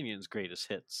Chris Canyon's greatest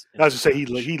hits. I was going to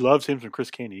say, he loves him some Chris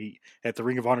Canyon. At the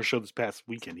Ring of Honor show this past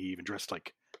weekend, he even dressed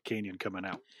like Canyon coming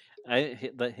out.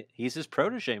 He's his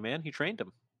protege, man. He trained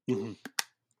him. He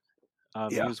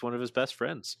was one of his best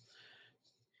friends.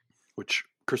 Which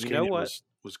Chris Canyon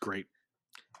was great.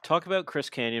 Talk about Chris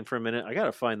Canyon for a minute. I got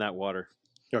to find that water.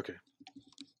 Okay.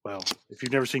 Well, if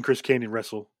you've never seen Chris Canyon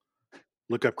wrestle,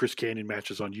 look up Chris Canyon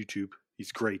matches on YouTube.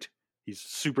 He's great. He's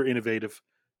super innovative,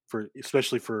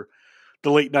 especially for the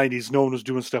late 90s. No one was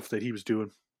doing stuff that he was doing.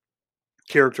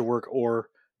 Character work or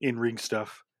in-ring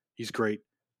stuff. He's great.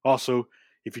 Also,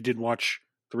 if you didn't watch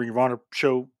the Ring of Honor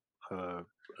show,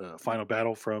 Final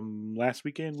Battle from last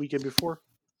weekend before,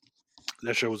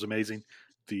 that show was amazing.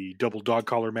 The double dog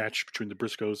collar match between the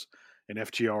Briscoes and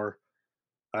FTR.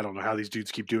 I don't know how these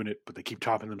dudes keep doing it, but they keep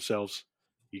topping themselves.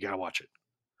 You got to watch it.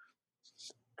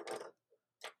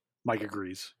 Mike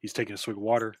agrees. He's taking a swig of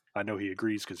water. I know he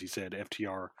agrees because he said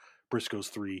FTR Briscoes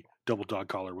 3 double dog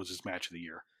collar was his match of the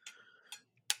year.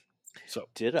 So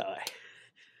did I?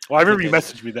 Well, I remember you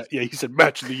messaged me that. Yeah, he said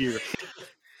match of the year.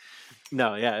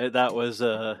 No, yeah, that was.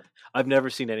 I've never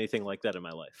seen anything like that in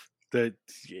my life. The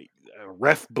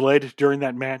ref bled during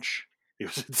that match. It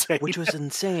was insane. Which was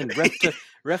insane.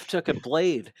 Ref took a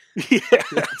blade. Yeah.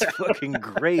 That's fucking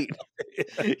great.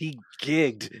 He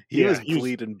gigged. He Yeah, was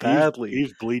bleeding badly. He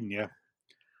was bleeding, yeah.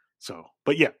 So,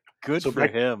 but yeah, Good so for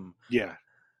him. yeah.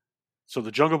 So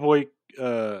the Jungle Boy,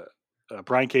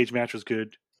 Brian Cage match was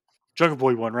good. Jungle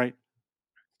Boy won, right?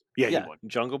 Yeah, he won.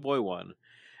 Jungle Boy won.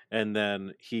 And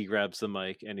then he grabs the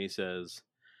mic and he says,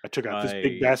 I took out this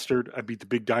big bastard. I beat the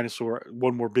big dinosaur.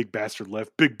 One more big bastard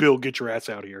left. Big Bill, get your ass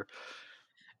out here.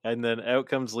 And then out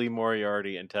comes Lee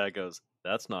Moriarty, and Tag goes,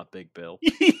 "That's not Big Bill."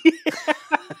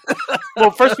 Well,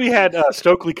 first we had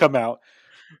Stokely come out.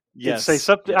 Yes, say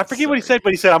something. I forget what he said,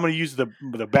 but he said, "I'm going to use the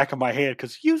back of my hand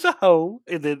because use a hoe,"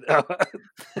 and then,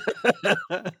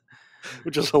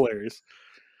 which is hilarious.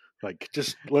 Like,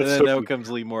 just let's. And then out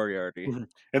comes Lee Moriarty, and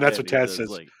that's what Taz says.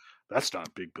 Like, that's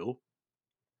not Big Bill.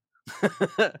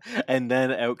 And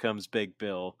then out comes Big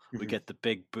Bill. We get the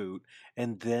big boot,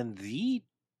 and then the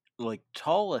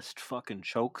tallest fucking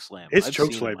choke slam. His I've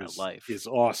choke seen slam in my life is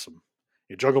awesome.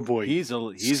 Yeah, Jungle Boy. He's a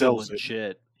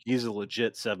legit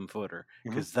 7-footer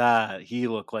because he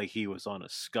looked like he was on a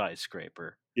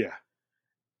skyscraper. Yeah,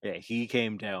 he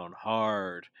came down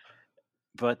hard.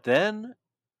 But then,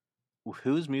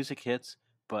 whose music hits?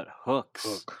 But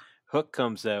Hook's. Hook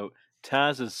comes out.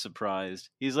 Taz is surprised.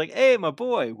 He's like, "Hey, my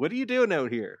boy, what are you doing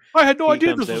out here?" I had no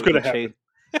idea this was going to happen.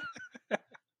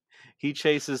 He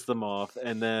chases them off,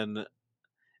 and then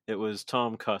it was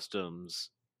Tom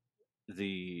Customs,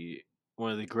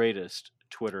 one of the greatest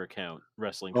Twitter account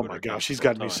wrestling. Oh my gosh, he's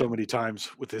gotten me so many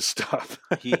times with this stuff.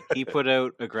 he put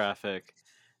out a graphic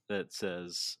that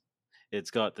says it's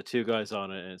got the two guys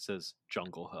on it, and it says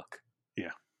Jungle Hook.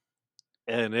 Yeah,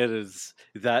 and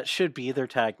that should be their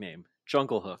tag name,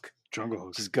 Jungle Hook. Jungle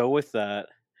Hook. Just go with that,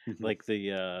 like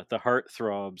the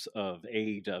heartthrobs of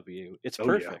AEW. It's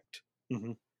perfect. Yeah.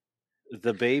 Mm-hmm.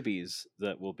 The babies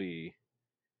that will be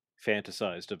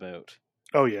fantasized about.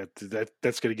 Oh yeah,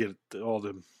 that's gonna get all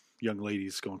the young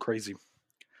ladies going crazy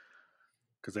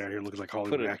because they're out here looking like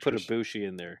Hollywood actors. Put a Bushi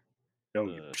in there. Oh,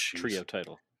 trio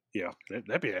title. Yeah,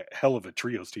 that'd be a hell of a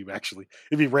trios team. Actually,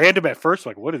 it'd be random at first,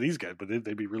 like what are these guys? But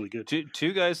they'd be really good.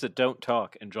 Two guys that don't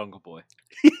talk and Jungle Boy.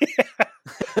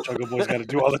 Jungle Boy's got to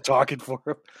do all the talking for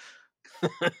him.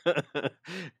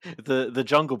 the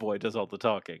Jungle Boy does all the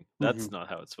talking. That's not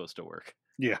how it's supposed to work.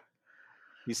 Yeah,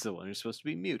 he's the one who's supposed to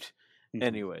be mute.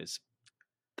 Anyways,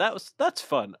 that's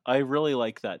fun. I really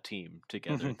like that team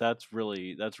together. That's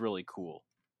really cool.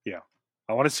 Yeah,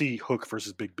 I want to see Hook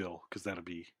versus Big Bill because that'll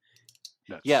be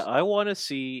nuts. Yeah, I want to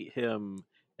see him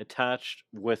attached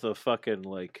with a fucking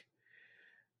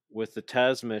with the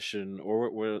Taz mission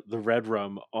or the Red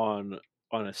Rum on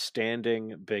a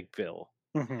standing Big Bill.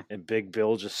 And Big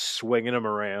Bill just swinging him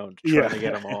around, trying to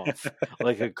get him off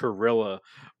like a gorilla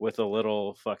with a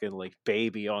little fucking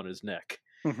baby on his neck.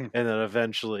 And then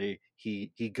eventually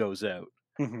he goes out.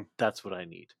 That's what I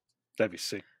need. That'd be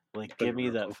sick. Give me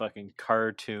that fucking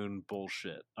cartoon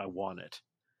bullshit. I want it.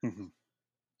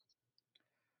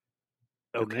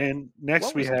 Okay. And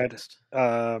next we had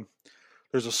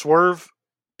there's a Swerve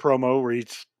promo where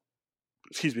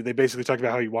they basically talked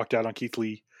about how he walked out on Keith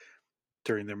Lee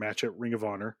during their match at Ring of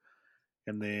Honor,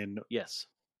 and then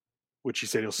which he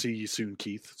said he'll see you soon,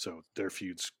 Keith. So their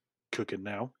feud's cooking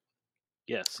now.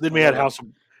 Yes. Then we had House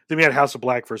of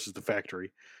Black versus the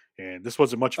Factory, and this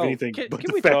wasn't much of anything. Can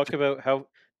we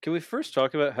first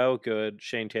talk about how good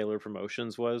Shane Taylor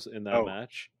Promotions was in that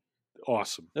match?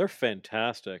 Awesome. They're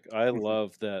fantastic. I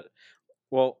love that.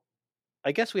 Well,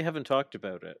 I guess we haven't talked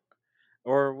about it,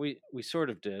 or we sort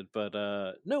of did, but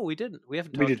no, we didn't. We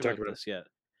haven't talked about this yet.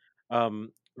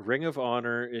 Ring of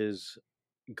Honor is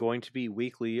going to be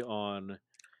weekly on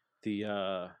the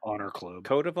Honor Club.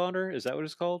 Code of Honor, is that what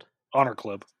it's called? Honor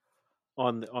Club.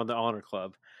 On the Honor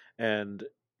Club. And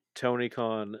Tony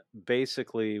Khan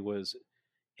basically was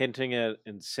hinting at,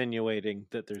 insinuating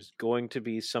that there's going to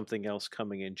be something else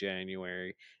coming in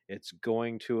January. It's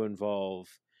going to involve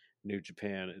New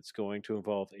Japan. It's going to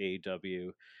involve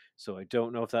AEW. So I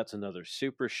don't know if that's another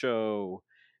super show,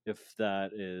 if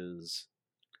that is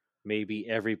maybe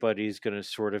everybody's going to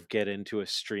sort of get into a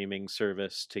streaming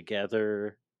service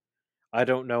together. I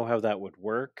don't know how that would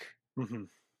work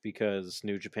because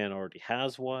New Japan already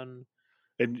has one.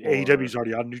 And AEW's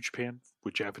already on New Japan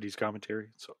with Japanese commentary.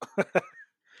 So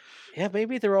yeah,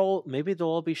 maybe they'll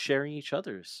all be sharing each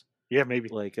other's. Yeah, maybe.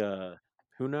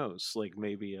 Who knows?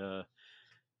 Maybe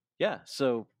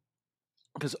so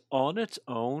because on its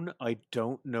own, I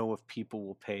don't know if people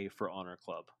will pay for Honor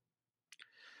Club.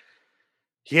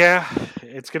 Yeah,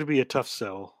 it's going to be a tough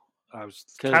sell. I was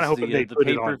kind of because hoping they the put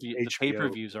it pay per on view the pay per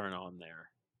HBO. views aren't on there.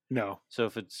 No. So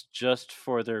if it's just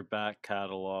for their back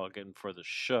catalog and for the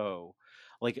show,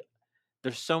 like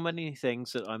there's so many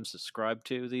things that I'm subscribed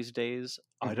to these days.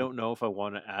 I Mhm. don't know if I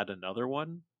want to add another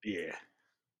one Yeah.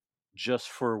 just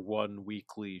for one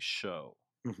weekly show.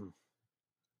 Mhm.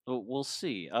 But we'll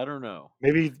see. I don't know.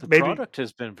 Maybe The maybe product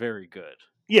has been very good.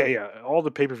 yeah. All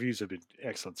the pay-per-views have been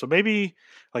excellent. So maybe,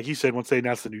 like you said, once they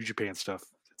announce the New Japan stuff,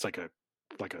 it's like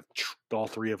all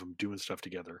three of them doing stuff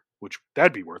together, which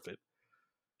that'd be worth it.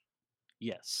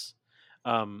 Yes.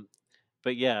 Um,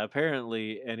 but yeah,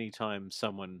 apparently anytime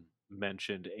someone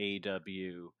mentioned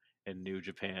AEW and New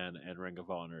Japan and Ring of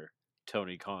Honor,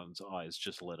 Tony Khan's eyes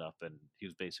just lit up and he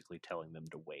was basically telling them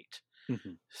to wait.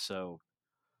 Mhm. So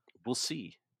we'll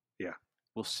see. Yeah.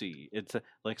 We'll see. It's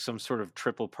like some sort of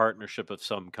triple partnership of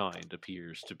some kind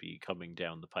appears to be coming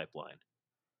down the pipeline.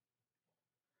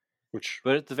 Which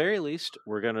But at the very least,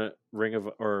 we're gonna Ring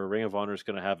of Honor is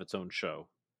gonna have its own show,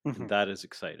 and Mhm. that is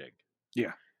exciting.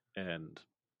 Yeah. And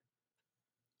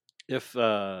if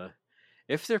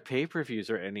their pay per views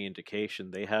are any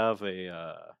indication, they have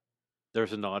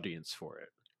there's an audience for it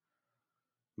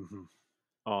Mhm.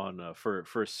 on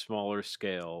for smaller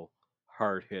scale,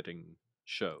 hard hitting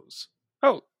shows.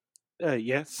 Oh,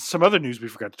 yeah. Some other news we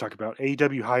forgot to talk about.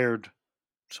 AEW hired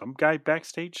some guy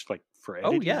backstage, like for Oh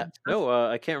editing yeah, and stuff. no,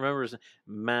 I can't remember his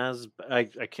Maz. I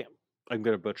can't. I'm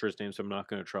gonna butcher his name, so I'm not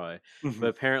gonna try. But Mhm.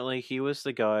 apparently, he was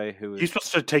the guy who He's was.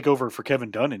 supposed to take over for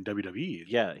Kevin Dunn in WWE.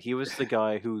 Yeah, he was the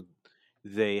guy who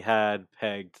they had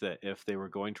pegged that if they were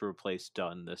going to replace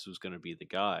Dunn, this was going to be the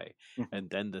guy, Mhm. and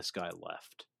then this guy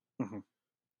left. Mhm.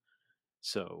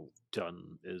 So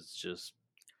Dunn is just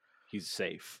he's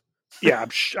safe. Yeah, I'm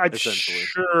Essentially.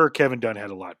 sure Kevin Dunn had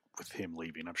a lot with him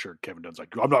leaving. I'm sure Kevin Dunn's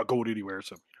like, I'm not going anywhere.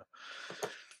 So,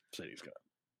 said he's got.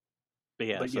 But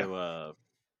yeah, But yeah, so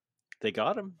they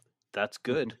got him. That's Mhm.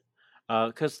 good.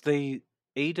 Because they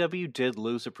AW did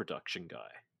lose a production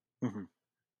guy, Mhm.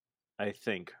 I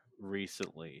think,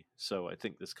 recently. So I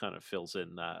think this kind of fills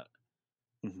in that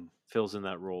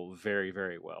Mhm. role very,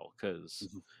 very well. Because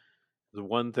Mhm. the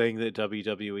one thing that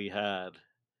WWE had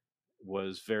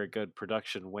was very good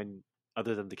production when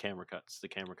other than the camera cuts. The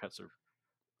camera cuts are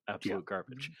Yeah, absolute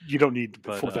garbage. you don't need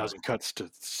But 4,000 cuts to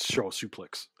show a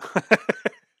suplex.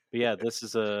 yeah, this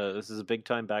is a big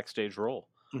time backstage role.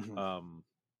 Mhm. Um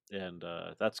and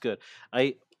that's good.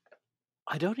 I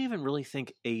I don't even really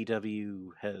think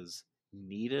AEW has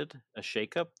needed a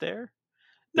shakeup there.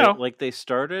 They No. like they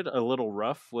started a little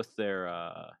rough with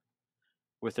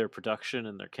their production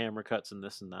and their camera cuts and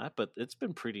this and that, but it's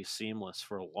been pretty seamless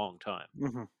for a long time.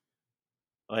 Mhm.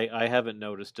 I haven't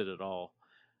noticed it at all.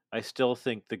 I still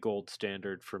think the gold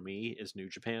standard for me is New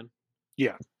Japan,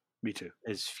 Yeah, me too.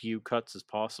 as few cuts as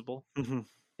possible, Mhm.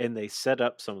 and they set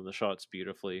up some of the shots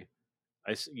beautifully.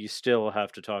 You still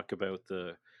have to talk about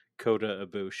the Kota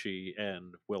Ibushi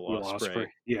and Will Will Ospreay.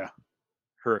 Ospreay Yeah.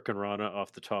 Hurricane Rana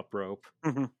off the top rope.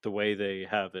 Mhm. The way they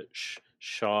have it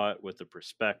shot with the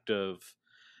perspective,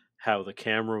 how the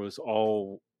camera was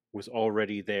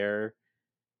already there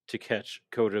to catch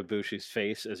Kota Ibushi's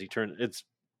face as he turned.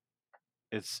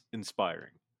 It's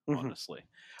inspiring, Mhm. honestly.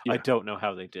 I Yeah. don't know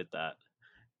how they did that.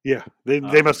 Yeah. They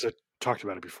Um, must have talked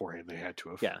about it beforehand. They had to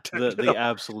have. yeah, To know.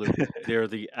 they're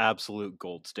the absolute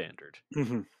gold standard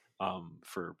Mhm.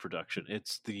 for production.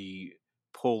 It's the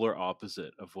polar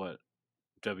opposite of what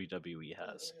WWE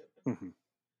has. Mhm.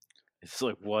 It's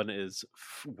like one is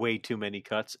way too many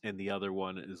cuts, and the other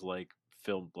one is like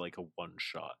filmed like a one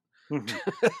shot, Mhm.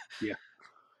 Yeah.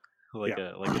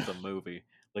 Yeah. like it's a movie.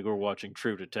 Like we're watching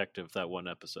True Detective, that one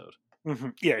episode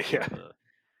Mhm. Yeah. where Yeah. the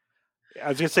I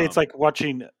was gonna say it's like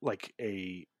watching like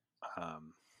a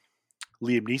um,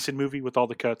 Liam Neeson movie with all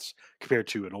the cuts compared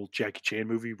to an old Jackie Chan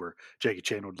movie where Jackie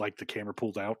Chan would like the camera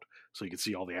pulled out so you could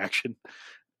see all the action.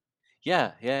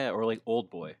 yeah, or like Old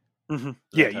Boy, Yeah.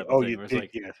 that type of Oh, thing, where it's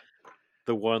like yeah.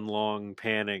 the one long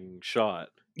panning shot.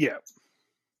 Yeah.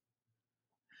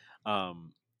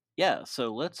 Um, yeah,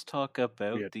 so let's talk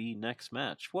about Yeah. the next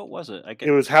match. What was it? I It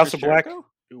get was House Chris of Black. Jericho,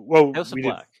 Well, House of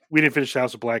Black. we didn't finish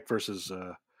House of Black versus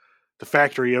the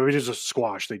Factory. I mean, it was a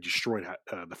squash. They destroyed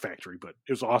the Factory, but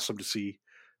it was awesome to see.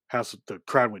 The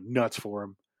crowd went nuts for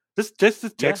him. The Yeah,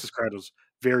 Texas crowd was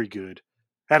very good.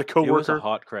 Had a it was a coworker.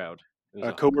 hot crowd. It was A a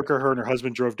hot crowd. coworker, her and her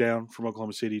husband drove down from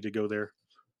Oklahoma City to go there.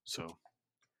 So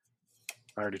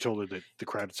I already told her that the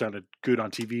crowd sounded good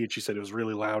on TV, and she said it was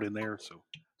really loud in there. So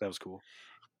that was cool.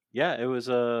 Yeah, it was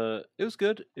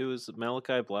good. It was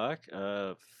Malachi Black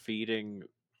feeding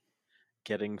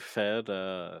getting fed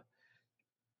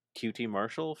QT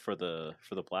Marshall for the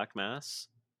Black Mass.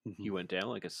 Hmm. He went down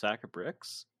like a sack of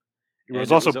bricks. It was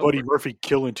and it also was Buddy over. Murphy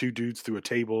killing 2 dudes through a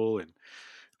table, and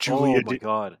Oh Julia my did.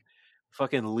 god.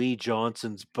 Fucking Lee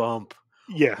Johnson's bump.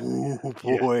 Yeah, Oh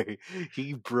yeah, boy.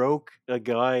 He broke a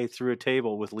guy through a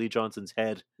table with Lee Johnson's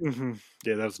head. hmm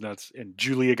yeah. That was nuts. And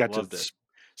Julia got to Loved it.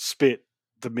 spit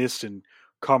the mist in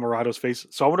Camarado's face.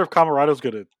 So I wonder if Camarado's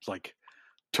gonna like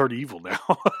turn evil now.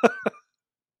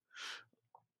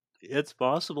 It's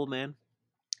possible, man.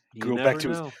 You go back never to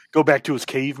his know.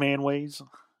 caveman ways.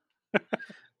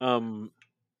 Um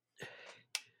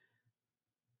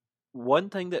One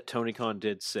thing that Tony Khan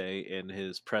did say in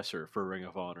his presser for Ring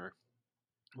of Honor,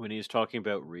 when he was talking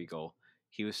about Regal,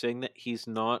 he was saying that he's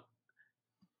not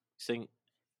saying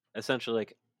essentially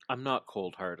like, I'm not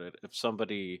cold hearted. If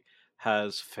somebody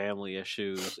has family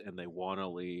issues and they want to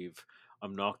leave,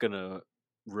 I'm not gonna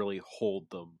really hold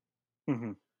them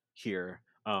Hmm here.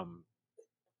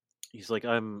 He's like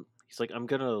I'm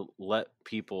gonna let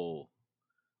people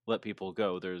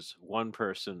go. There's one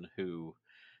person who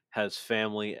has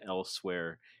family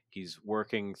elsewhere. He's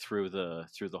working through the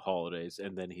holidays,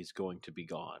 and then he's going to be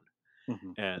gone.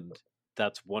 hmm And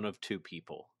that's one of 2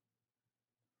 people.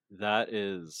 That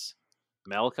is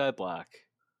Malachi Black,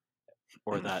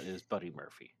 or that is Buddy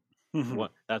Murphy. hmm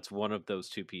That's one of those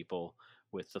 2 people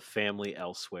with the family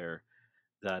elsewhere.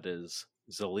 That is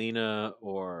Zelina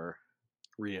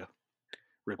Rhea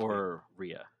Ripley. or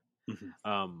Rhea. Hmm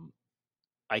Um,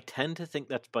 I tend to think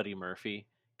that's Buddy Murphy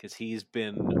because he's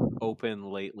been open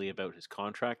lately about his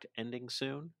contract ending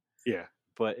soon. Yeah.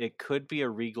 But it could be a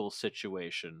Regal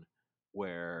situation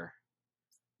where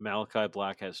Malachi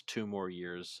Black has 2 more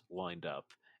years lined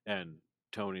up, and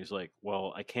Tony's like,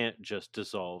 "Well, I can't just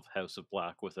dissolve House of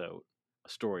Black without a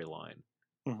storyline.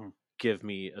 hmm Give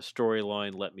me a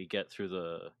storyline. Let me get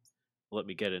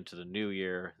into the new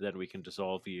year. Then we can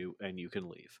dissolve you, and you can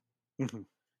leave." hmm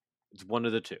It's one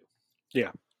of the 2.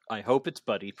 Yeah. I hope it's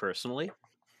Buddy personally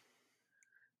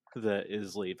that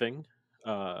is leaving.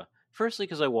 Firstly,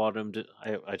 because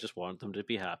I just want them to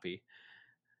be happy,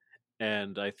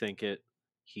 and I think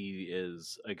he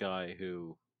is a guy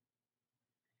who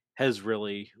has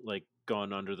really like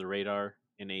gone under the radar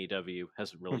in AEW.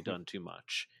 Hasn't really hmm done too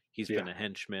much. He's Yeah. been a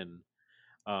henchman,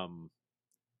 um,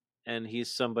 and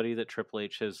he's somebody that Triple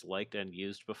H has liked and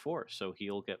used before, so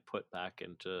he'll get put back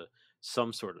into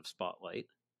some sort of spotlight.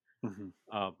 hmm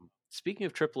Speaking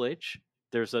of Triple H,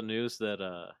 there's a news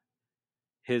that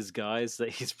his guys that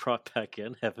he's brought back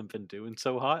in haven't been doing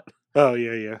so hot, Oh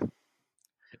yeah, yeah,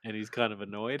 and he's kind of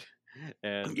annoyed.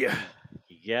 And yeah.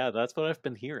 yeah, that's what I've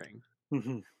been hearing.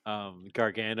 hmm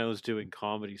Gargano's doing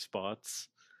comedy spots.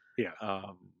 Yeah.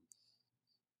 Um,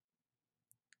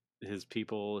 his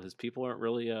people aren't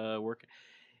really working.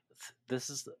 This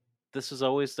is this is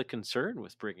always the concern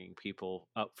with bringing people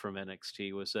up from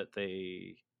NXT, was that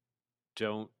they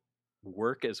don't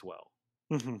work as well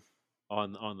hmm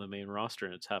on the main roster,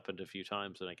 and it's happened a few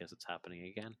times, and I guess it's happening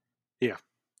again. Yeah.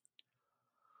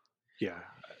 Yeah.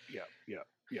 Yeah. Yeah.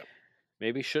 Yeah.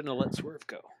 Maybe shouldn't have let Swerve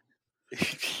go.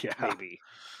 Yeah. Maybe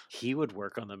he would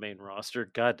work on the main roster.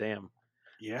 God damn.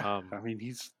 Yeah. I mean,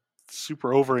 he's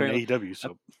super over in Apparently, AEW.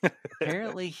 So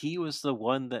apparently he was the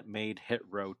one that made Hit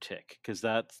Row tick, because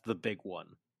that's the big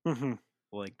one. hmm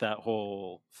Like that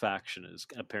whole faction is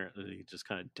apparently just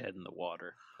kind of dead in the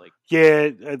water. Like yeah,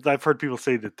 I've heard people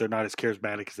say that they're not as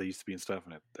charismatic as they used to be and stuff,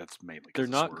 and that's mainly they're because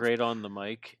of not Swerve. great on the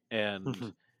mic, and hmm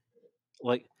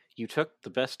like you took the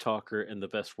best talker and the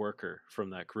best worker from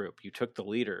that group. You took the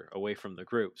leader away from the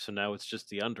group, so now it's just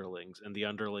the underlings, and the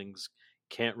underlings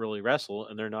can't really wrestle,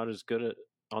 and they're not as good at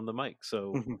on the mic.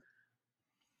 So hmm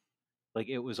like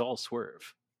it was all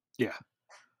Swerve. Yeah.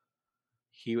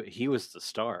 He was the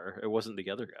star. It wasn't the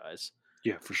other guys.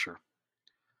 Yeah, for sure.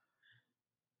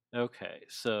 Okay,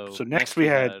 so So next we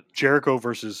had Jericho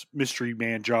versus Mystery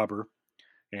Man Jobber,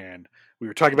 and we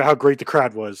were talking about how great the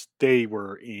crowd was. They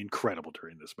were incredible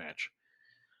during this match.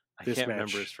 I can't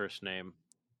remember his first name,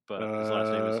 but his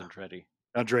last name is Andretti.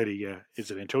 Andretti, yeah.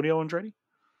 Is it Antonio Andretti?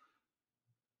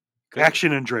 Could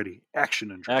Action Andretti. Action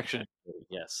Andretti. Action,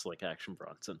 yes, like Action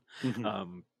Bronson.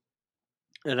 Mm-hmm.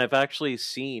 And I've actually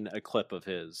seen a clip of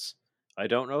his. I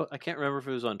don't know. I can't remember if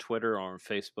it was on Twitter or on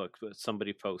Facebook, but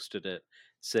somebody posted it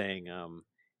saying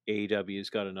AEW's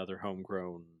got another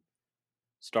homegrown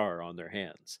star on their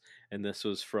hands, and this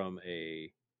was from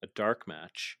a dark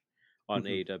match on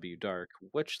AEW Dark,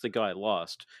 which the guy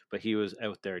lost, but he was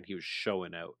out there and he was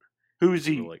showing out. Who is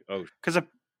he? Like, oh, because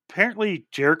apparently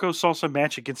Jericho saw some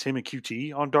match against him and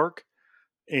QT on Dark,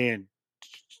 and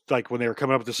like when they were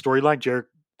coming up with the storyline,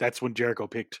 that's when Jericho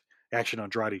picked Action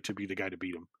Andrade to be the guy to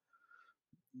beat him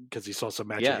because he saw some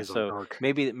match of his on Dark.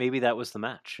 Maybe that was the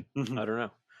match. Mm-hmm. I don't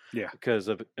know. Yeah. because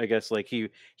of, I guess like he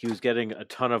was getting a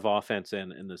ton of offense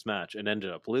in this match and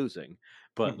ended up losing,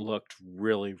 but Mhm. looked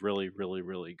really, really, really,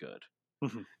 really good.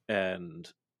 Mhm.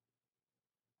 And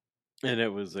it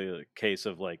was a case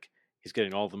of like he's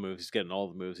getting all the moves, he's getting all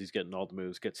the moves, he's getting all the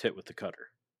moves, gets hit with the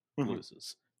cutter, Mhm.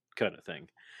 loses, kind of thing.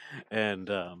 And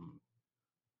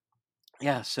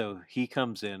yeah, so he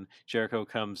comes in, Jericho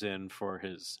comes in for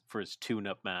his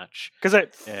tune-up match. Because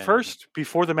at And first,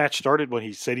 before the match started, when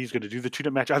he said he's going to do the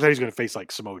tune-up match, I thought he was going to face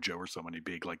like Samoa Joe or somebody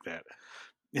big like that.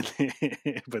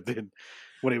 But then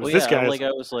when it was well, this yeah, guy, like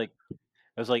I was like,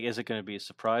 is it going to be a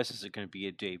surprise? Is it going to be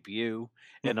a debut?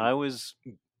 And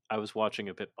mhm. I was watching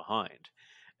a bit behind,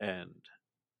 and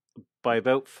by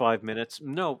about 5 minutes,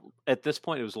 no, at this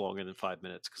point it was longer than 5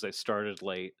 minutes because I started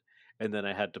late, and then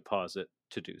I had to pause it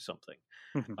to do something,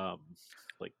 Mhm. um,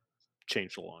 like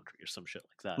change the laundry or some shit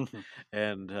like that.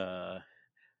 Mhm.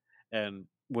 And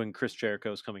when Chris Jericho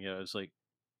was coming out, I was like,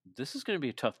 this is going to be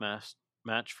a tough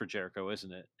match for Jericho,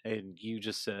 isn't it? And you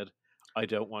just said, I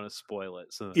don't want to spoil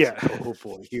it. So I was Yeah. like, oh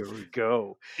boy, here we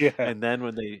go. Yeah. And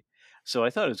then so I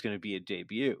thought it was going to be a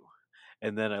debut.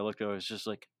 And then I looked over, I was just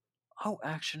like, oh,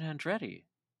 Action Andretti.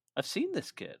 I've seen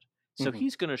this kid. So Mhm.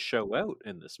 he's going to show out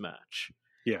in this match.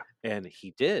 Yeah. And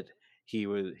he did.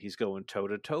 He's going toe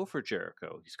to toe for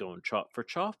Jericho. He's going chop for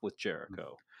chop with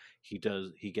Jericho. He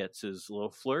gets his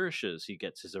little flourishes. He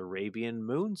gets his Arabian I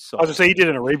was gonna moonsault. say he did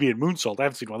an Arabian moonsault. I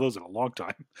haven't seen one of those in a long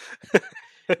time.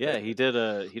 Yeah, he did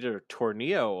a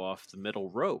tornado off the middle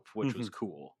rope, which was Mhm.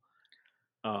 cool.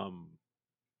 Um,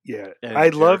 Yeah, I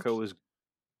and loved Jericho was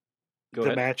go the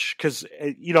ahead. match because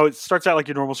it starts out like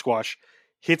your normal squash,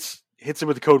 hits him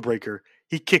with the code breaker,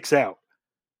 he kicks out,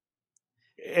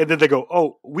 and then they go,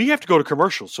 "Oh, we have to go to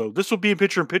commercial, so this will be in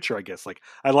picture, I guess." Like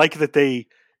I like that they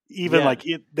even Yeah, like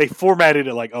they formatted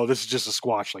it like, "Oh, this is just a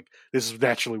squash, like this is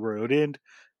naturally where it would end,"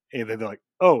 and then they're like,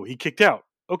 "Oh, he kicked out.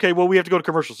 Okay, well we have to go to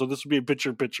commercial, so this will be in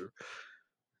picture."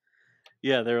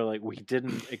 yeah. They were like, we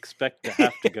didn't expect to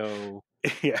have to go.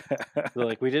 Yeah, They're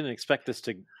like, we didn't expect this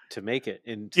to make it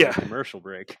into the yeah, commercial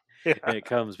break. yeah, And it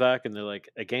comes back, and they're like,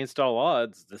 against all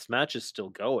odds, this match is still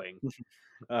going.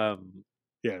 Um,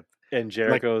 yeah. and Like,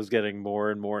 Jericho is getting more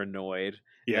and more annoyed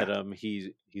yeah, at him. He's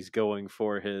going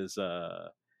for his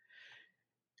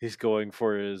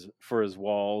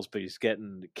walls, but he's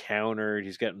getting countered.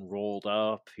 He's getting rolled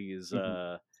up.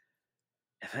 mhm.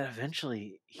 And then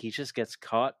eventually he just gets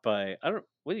caught by I don't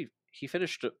what he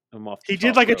finished him off the He did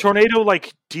top like a rope. tornado,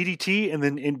 like DDT, and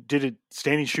then did a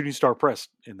standing shooting star press,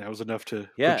 and that was enough to put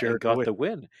Yeah, and Jericho got away. the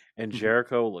win. And Mhm.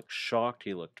 Jericho looked shocked.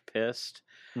 He looked pissed.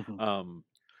 Mhm. Um,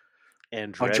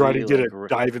 Andrade Andretti did a like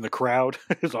dive in the crowd.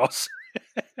 It was awesome.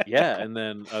 yeah, and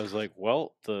then I was like,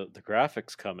 well, the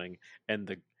graphics coming,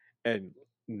 and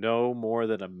no more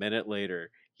than a minute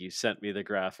later, he sent me the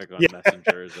graphic on Yeah,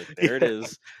 Messenger. It's like, there it yeah,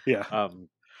 is. yeah.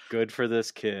 Good for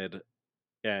this kid.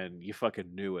 And you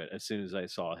fucking knew it as soon as I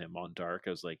saw him on Dark.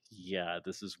 I was like, yeah,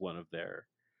 this is one of their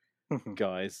Mhm.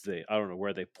 guys. I don't know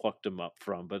where they plucked him up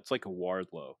from, but it's like a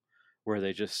Wardlow, where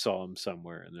they just saw him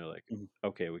somewhere and they're like, Mhm.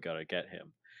 okay, we gotta get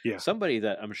him. Yeah. Somebody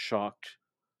that I'm shocked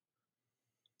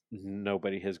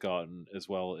nobody has gotten as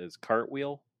well as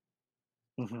Cartwheel.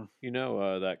 Mhm.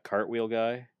 That Cartwheel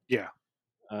guy, Yeah.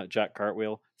 Jack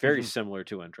Cartwheel, very Mhm. similar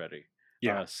to Andretti.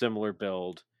 Yeah. Similar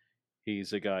build.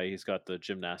 He's a guy. He's got the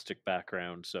gymnastic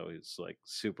background, so he's like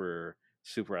super,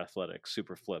 super athletic,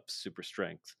 super flips, super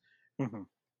strength. Mhm.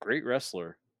 Great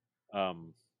wrestler.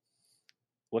 Um,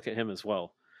 Look at him as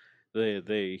well.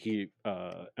 Andretti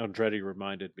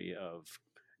reminded me of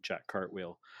Jack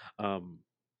Cartwheel. Um,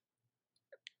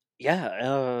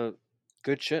 yeah,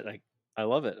 good shit. I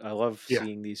love it. I love Yeah.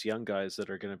 seeing these young guys that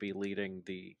are going to be leading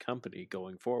the company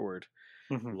going forward.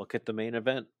 Mhm. Look at the main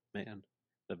event, man.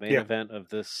 The main Yeah. event of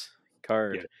this Yeah.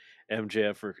 card,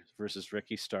 MJF versus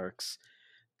Ricky Starks.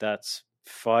 That's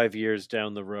 5 years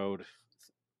down the road.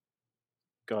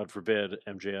 God forbid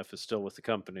MJF is still with the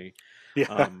company. Yeah.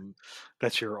 Um,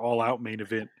 That's your all-out main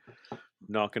event.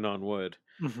 Knocking on wood.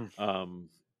 Mhm. Um,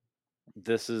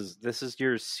 this is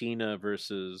your Cena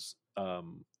versus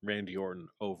Randy Orton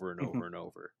over and Mhm. over and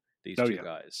over. These Oh two yeah.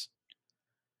 guys,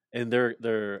 and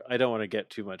they're I don't want to get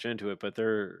too much into it, but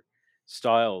their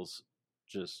styles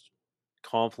just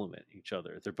complement each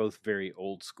other. They're both very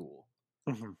old school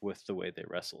Mhm. with the way they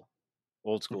wrestle,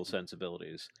 old school Mhm.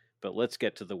 sensibilities. But let's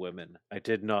get to the women. I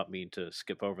did not mean to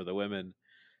skip over the women.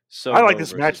 I like Solo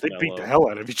this match. versus They beat the Mello. hell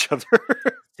out of each other.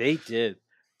 They did.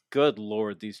 Good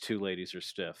lord, these two ladies are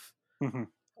stiff.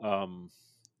 Mhm. Um,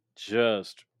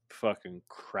 just fucking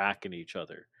cracking each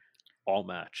other all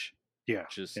match. Yeah.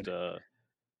 Just And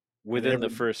within the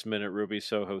every first minute, Ruby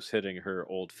Soho's hitting her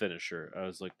old finisher. I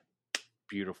was like,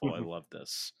 beautiful. I love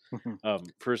this.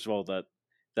 First of all, that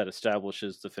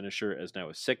establishes the finisher as now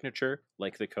a signature,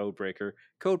 like the Codebreaker.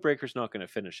 Codebreaker's not going to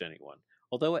finish anyone,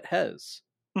 although it has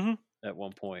at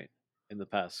one point in the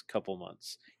past couple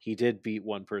months. He did beat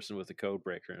one person with a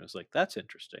Codebreaker, and I was like, that's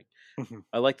interesting.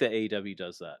 I like that AEW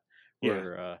does that,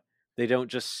 where they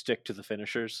don't just stick to the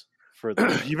finishers. For the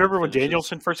you remember when finishes.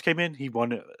 Danielson first came in? He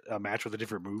won a match with a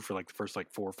different move for like the first 4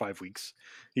 or 5 weeks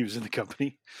he was in the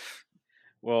company.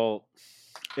 Well,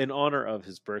 in honor of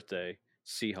his birthday,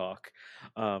 Seahawk,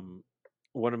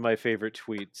 one of my favorite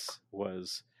tweets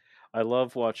was, I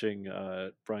love watching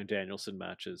Bryan Danielson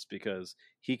matches because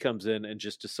he comes in and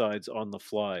just decides on the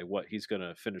fly what he's going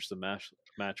to finish the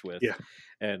match with. Yeah.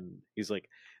 And he's like,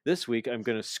 this week I'm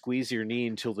going to squeeze your knee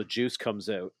until the juice comes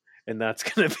out. And that's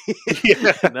gonna be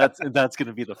that's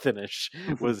gonna be the finish.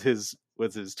 Was his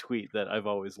tweet that I've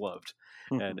always loved,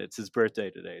 and it's his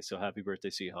birthday today. So happy birthday,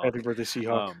 Seahawk! Happy birthday,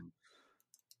 Seahawk!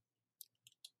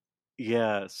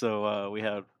 Yeah, so we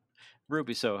had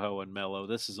Ruby Soho and Mello.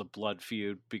 This is a blood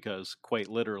feud because quite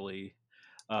literally,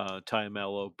 Ty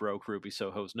Mello broke Ruby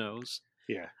Soho's nose.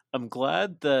 Yeah, I'm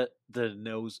glad that the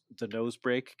nose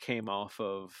break came off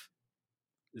of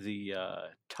the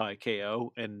Ty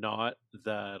KO and not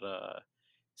that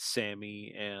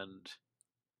Sammy and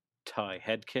Ty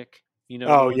head kick. You know?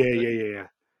 Oh yeah.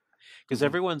 Because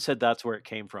everyone said that's where it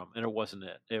came from, and it wasn't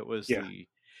it. It was the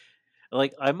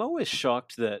I'm always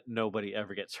shocked that nobody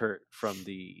ever gets hurt from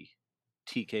the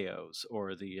TKOs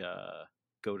or the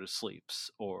go to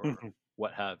sleeps or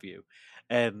what have you.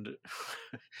 And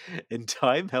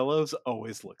Ty Mello's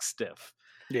always look stiff.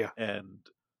 Yeah.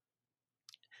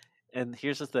 And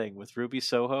here's the thing with Ruby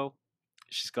Soho,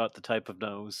 she's got the type of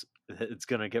nose it's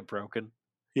gonna get broken.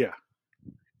 Yeah,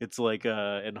 it's like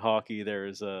in hockey.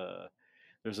 There's an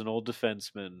old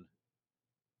defenseman.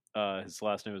 His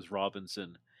last name is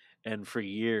Robinson, and for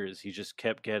years he just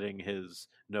kept getting his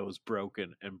nose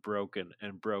broken and broken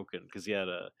and broken because he had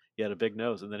a big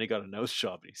nose, and then he got a nose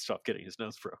job and he stopped getting his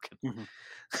nose broken.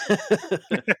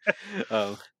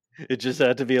 It just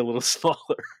had to be a little smaller.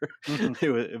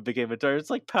 It became a tire. It's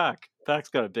like Pac. Pac's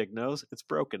got a big nose. It's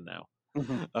broken now.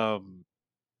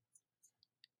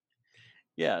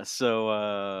 Yeah.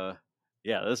 So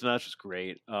this match was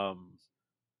great. I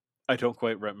don't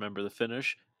quite remember the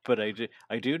finish, but I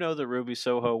do know that Ruby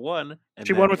Soho won. And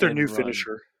she won with her new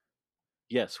finisher.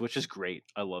 Yes, which is great.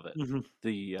 I love it.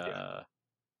 The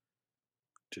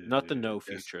not the No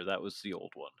Future. That was the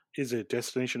old one. Is it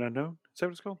Destination Unknown? Is that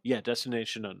what it's called? Yeah,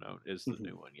 Destination Unknown is the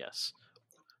new one. Yes.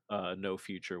 No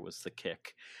Future was the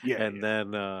kick. Yeah. And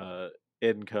then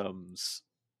in comes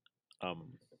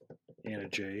Anna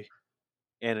Jay,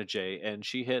 and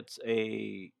she hits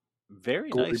a very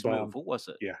gory nice bomb. move. What was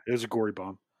it? Yeah, it was a gory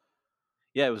bomb.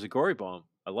 Yeah, it was a gory bomb.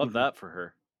 I love that for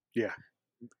her. Yeah.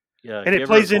 Yeah, and it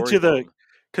plays into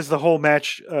because the whole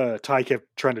match, Ty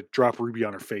kept trying to drop Ruby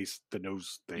on her face, the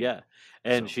nose thing. Yeah,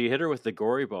 and she hit her with the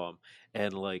gory bomb,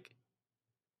 and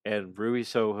Ruby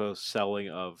Soho's selling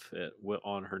of it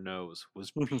on her nose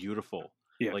was beautiful.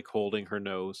 Like holding her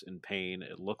nose in pain.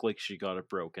 It looked like she got it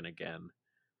broken again.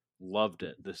 Loved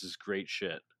it. This is great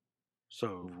shit.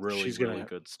 So really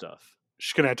good stuff.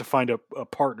 She's gonna have to find a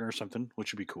partner or something,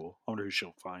 which would be cool. I wonder who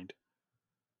she'll find.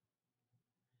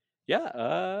 Yeah,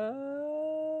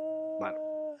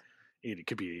 it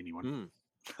could be anyone.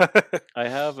 I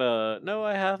have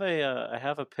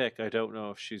a pick. I don't know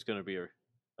if she's going to be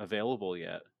available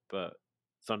yet, but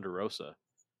Thunder Rosa,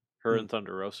 and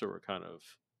Thunder Rosa were kind of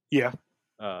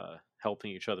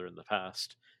helping each other in the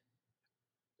past.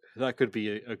 That could be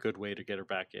a good way to get her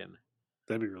back in.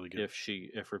 That'd be really good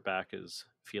if her back is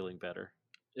feeling better.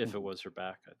 If it was her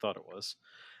back, I thought it was.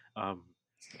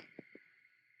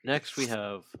 Next we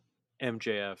have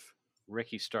MJF,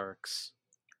 Ricky Starks.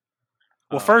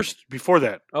 Well, first, before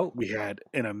that, we had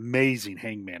an amazing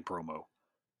Hangman promo.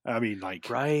 I mean,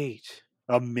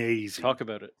 amazing. Talk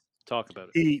about it.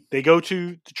 They go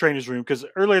to the trainer's room because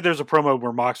earlier there's a promo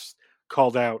where Mox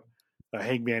called out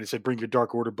Hangman and said, "Bring your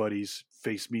Dark Order buddies,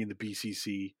 face me in the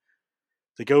BCC."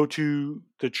 They go to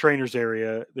the trainer's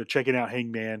area. They're checking out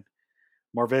Hangman.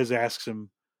 Marvez asks him,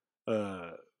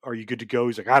 "Are you good to go?"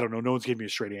 He's like, "I don't know. No one's giving me a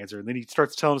straight answer." And then he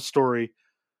starts telling a story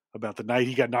about the night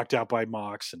he got knocked out by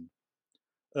Mox and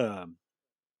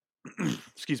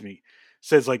excuse me,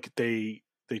 says they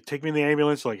take me in the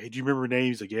ambulance. Like, hey, do you remember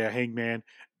names? Like, yeah, Hangman.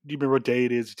 Do you remember what day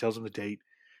it is? He tells him the date.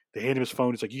 They hand him his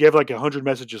phone. It's like, you have 100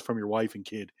 messages from your wife and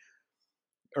kid,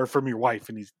 or from your wife.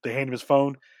 And they hand him his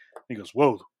phone. And he goes,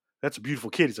 "Whoa, that's a beautiful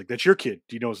kid." He's like, "That's your kid.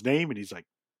 Do you know his name?" And he's like,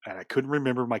 "And I couldn't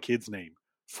remember my kid's name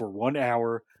for 1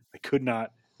 hour. I could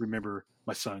not remember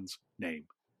my son's name."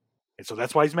 And so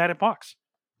that's why he's mad at Mox.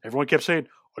 Everyone kept saying,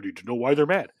 I need to know why they're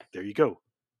mad. There you go.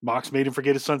 Mox made him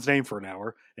forget his son's name for an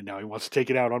hour, and now he wants to take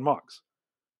it out on Mox.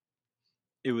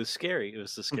 It was scary. It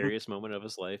was the scariest moment of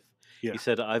his life. Yeah. He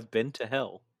said, "I've been to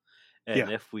hell, and Yeah.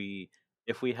 if we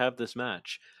have this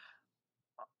match,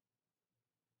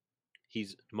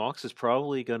 Mox is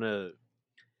probably gonna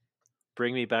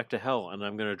bring me back to hell, and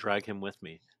I'm gonna drag him with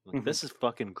me." Like, this is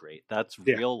fucking great. That's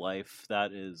Yeah. real life.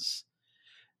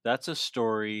 That's a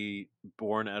story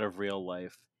born out of real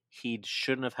life. He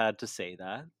shouldn't have had to say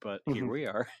that, but here we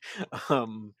are.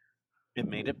 It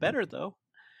made it better though.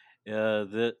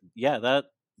 That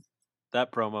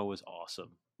promo was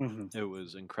awesome. It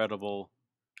was incredible.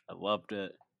 I loved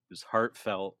it. It was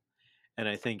heartfelt, and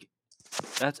I think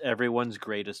that's everyone's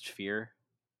greatest fear,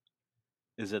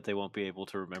 is that they won't be able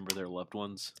to remember their loved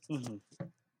ones.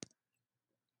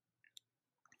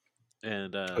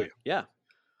 And yeah,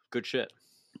 good shit.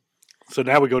 So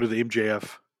now we go to the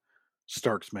MJF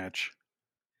Starks match,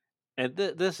 and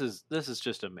this is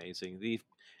just amazing.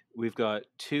 We've got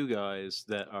two guys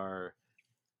that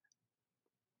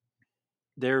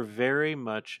they're very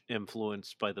much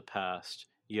influenced by the past.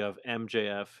 You have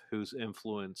MJF, who's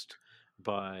influenced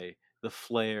by the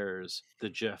Flairs, the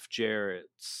Jeff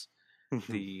Jarretts,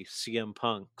 the CM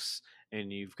Punks,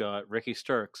 and you've got Ricky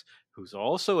Starks, who's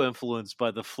also influenced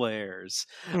by the Flairs.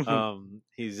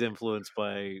 He's influenced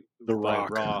by The Rock.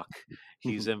 Rock.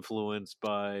 He's influenced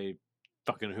by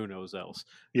fucking who knows else.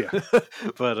 Yeah.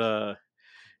 But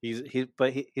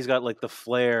he's got like the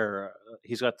flair.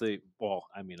 He's got the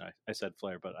I said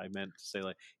flair, but I meant to say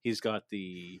like he's got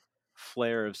the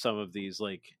flair of some of these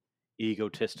like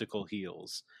egotistical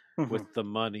heels with the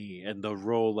money and the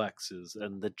Rolexes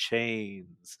and the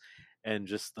chains and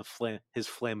just his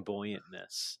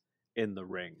flamboyantness in the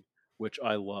ring, which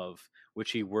I love,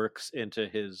 which he works into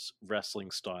his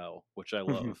wrestling style, which I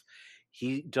love.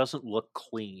 He doesn't look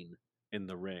clean in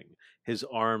the ring. His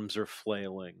arms are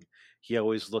flailing. He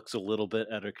always looks a little bit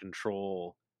out of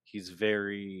control. He's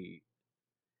very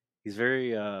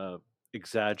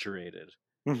exaggerated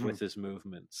with his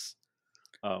movements,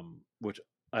 which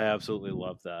I absolutely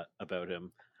love that about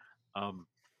him.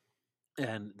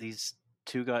 And these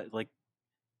two guys,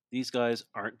 these guys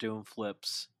aren't doing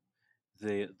flips.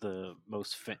 The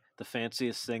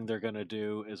fanciest thing they're gonna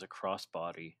do is a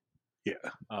crossbody. Yeah.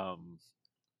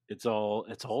 It's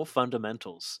all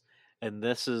fundamentals, and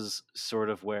this is sort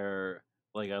of where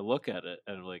like I look at it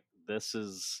and like this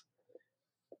is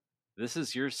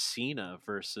your Cena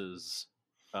versus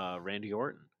Randy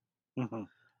Orton.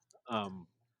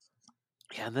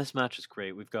 Yeah, and this match is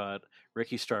great. We've got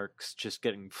Ricky Starks just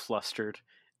getting flustered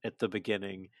at the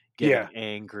beginning, getting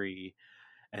angry,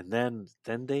 and then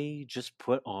they just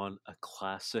put on a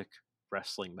classic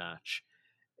wrestling match,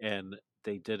 and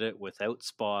they did it without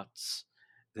spots.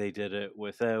 They did it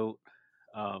without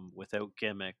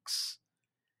gimmicks.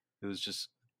 It was just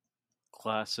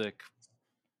classic,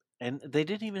 and they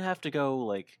didn't even have to go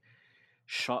like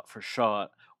shot for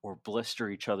shot or blister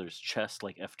each other's chest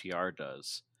like FTR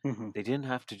does. They didn't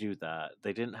have to do that.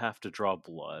 They didn't have to draw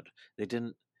blood. They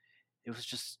didn't. It's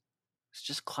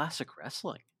just classic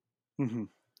wrestling.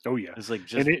 Oh yeah, it's like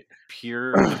just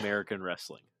pure American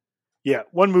wrestling. Yeah,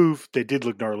 one move that did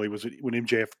look gnarly was when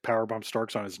MJF powerbombed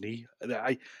Starks on his knee.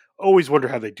 I always wonder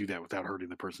how they do that without hurting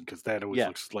the person, because that always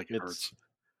looks like it hurts.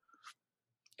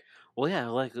 Well, yeah,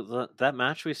 like that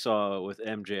match we saw with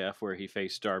MJF where he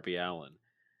faced Darby Allin.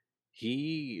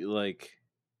 He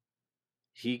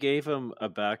gave him a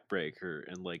backbreaker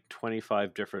in like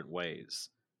 25 different ways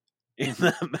in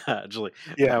that match. Like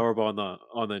powerbomb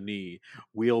on the knee,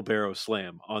 wheelbarrow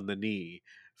slam on the knee,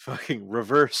 fucking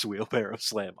reverse wheelbarrow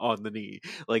slam on the knee.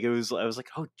 Like I was like,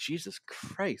 oh Jesus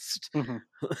Christ. Yeah,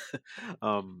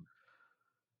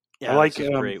 I like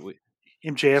great.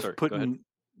 MJF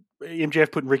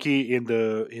putting Ricky in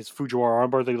his Fujiwara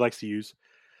armbar that he likes to use,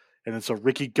 and then so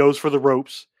Ricky goes for the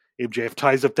ropes. MJF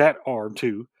ties up that arm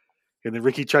too, and then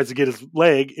Ricky tries to get his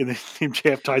leg, and then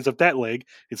MJF ties up that leg,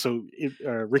 and so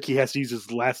Ricky has to use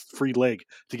his last free leg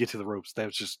to get to the ropes. That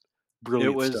was just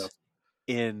brilliant stuff.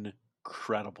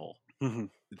 Incredible.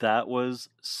 That was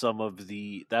some of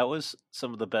the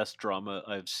best drama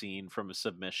I've seen from a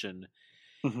submission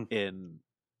in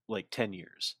like 10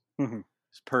 years.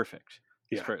 It's perfect.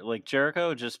 Yeah. Like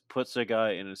Jericho just puts a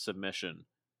guy in a submission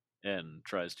and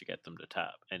tries to get them to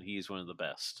tap, and he's one of the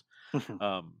best.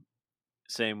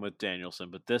 Same with Danielson,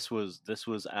 but this was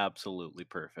absolutely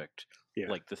perfect. Yeah.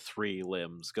 Like the three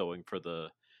limbs going for the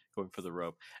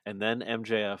rope, and then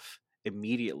MJF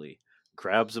immediately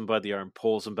grabs him by the arm,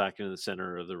 pulls him back into the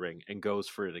center of the ring, and goes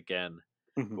for it again.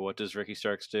 But what does Ricky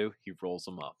Starks do? He rolls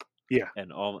him up. Yeah.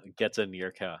 and all gets a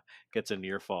near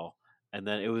fall, and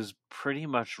then it was pretty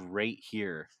much right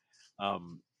here. I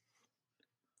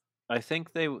think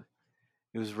it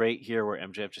was right here where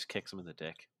MJF just kicks him in the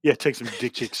dick. Yeah, takes him to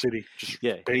Dick Kick City. Just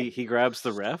Yeah, bam. he grabs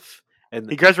the ref, and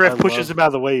He grabs the I ref, pushes love him out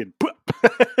of the way, and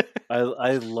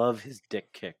I love his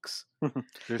dick kicks. he's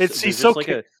There's so. just like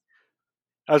a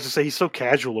I was to say he's so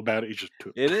casual about it. He just.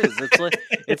 it is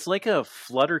it's like a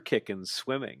flutter kick in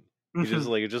swimming. You just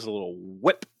like just a little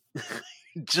whip.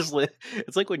 Just like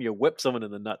it's like when you whip someone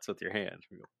in the nuts with your hand.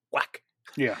 You go, whack.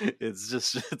 Yeah.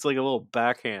 It's like a little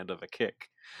backhand of a kick.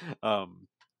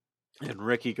 And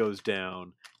Ricky goes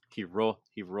down. He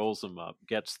rolls him up,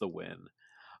 gets the win.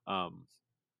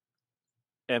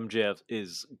 MJF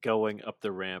is going up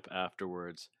the ramp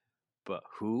afterwards, but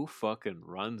who fucking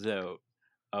runs out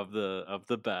of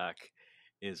the back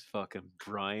is fucking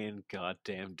Brian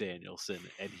goddamn Danielson,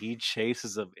 and he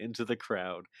chases him into the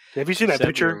crowd. Have you seen He that sent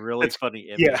me picture? a really That's, funny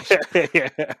image. yeah, yeah,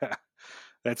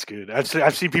 that's good.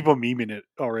 I've seen people memeing it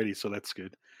already, so that's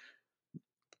good.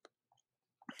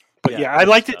 But yeah, I good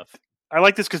liked stuff. it. I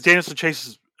like this because Danielson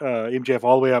chases MJF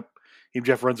all the way up.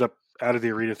 MJF runs up out of the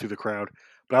arena through the crowd.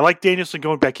 But I like Danielson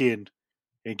going back in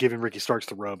and giving Ricky Starks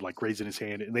the rub, like raising his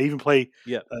hand. And they even play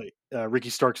Yeah. Ricky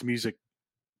Starks music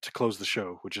to close the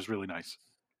show, which is really nice.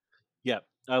 Yeah,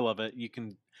 I love it. You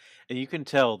can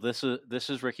tell this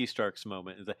is Ricky Starks'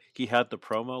 moment. He had the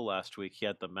promo last week. He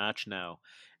had the match now.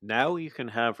 Now you can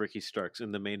have Ricky Starks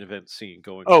in the main event scene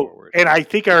going forward. And I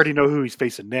think I already know who he's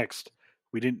facing next.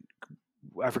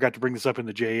 I forgot to bring this up in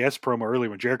the JAS promo earlier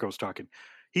when Jericho was talking.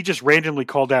 He just randomly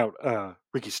called out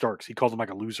Ricky Starks. He called him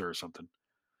like a loser or something.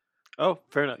 Oh,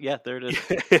 fair enough. Yeah, there it is.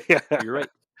 Yeah. You're right.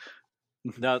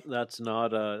 That's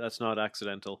not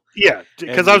accidental. Yeah,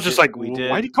 because I was just like,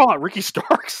 why did he call out Ricky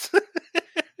Starks?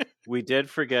 We did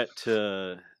forget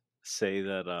to say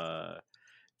that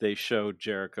they showed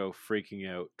Jericho freaking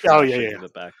out, trashing the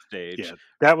backstage. Yeah,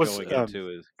 that was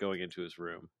going into his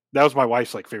room. That was my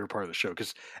wife's favorite part of the show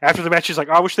because after the match, she's like,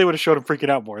 oh, "I wish they would have showed him freaking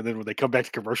out more." And then when they come back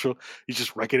to commercial, he's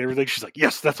just wrecking everything. She's like,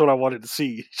 "Yes, that's what I wanted to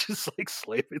see." Just like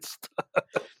slamming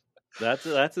stuff.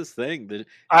 That's his thing.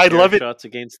 I love it. Shots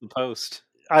against the post.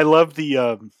 I love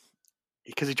the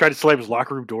because he tried to slam his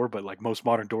locker room door, but like most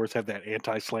modern doors have that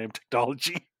anti-slam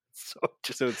technology, so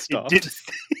it stopped.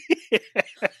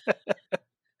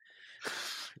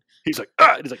 He's like,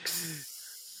 ah, and he's like.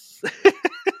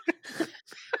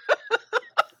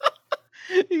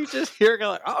 You just hear it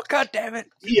like, oh god damn it!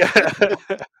 Yeah.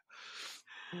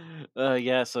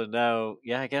 Yeah. So now,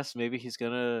 I guess maybe he's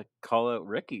gonna call out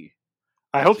Ricky.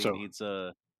 I hope so.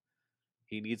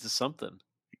 He needs a something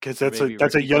because that's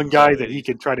a young guy that he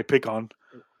can try to pick on.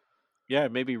 Yeah,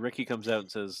 maybe Ricky comes out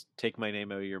and says, "Take my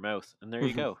name out of your mouth," and there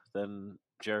you go. Then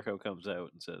Jericho comes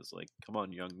out and says, "Like, come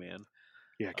on, young man.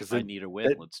 Yeah, because I need a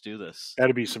win. Let's do this."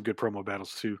 That'd be some good promo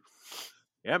battles too.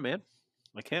 Yeah, man,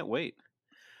 I can't wait.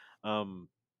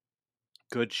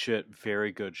 Good shit.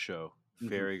 Very good show.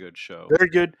 Very good show. Very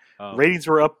good. Ratings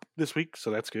were up this week, so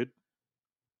that's good.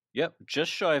 Yep, just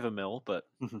shy of 1 mil, but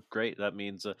great. That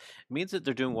means that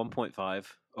they're doing 1.5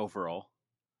 overall.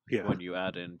 Yeah, when you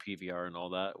add in PVR and all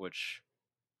that, which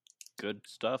good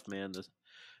stuff, man.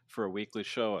 For a weekly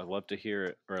show, I love to hear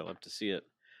it, or I love to see it.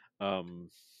 Yeah.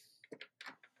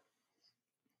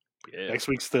 Next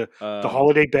week's the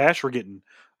Holiday Bash. We're getting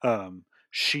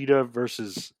Sheeta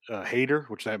versus Hayter,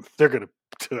 which they're gonna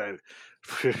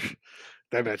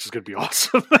that match is gonna be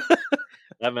awesome.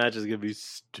 That match is gonna be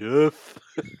stuff.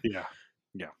 Yeah.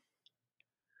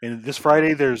 And this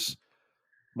Friday there's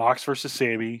Mox versus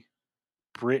Sammy,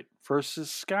 Britt versus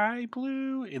Sky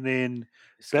Blue, and then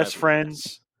Best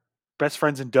Friends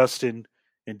and Dustin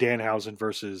and Danhausen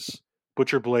versus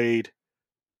Butcher Blade,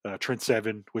 Trent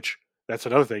Seven, which that's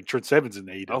another thing. Trent Seven's in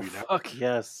the AEW now. Fuck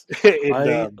yes. And,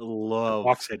 I love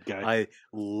Boxhead guy. I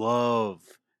love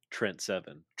Trent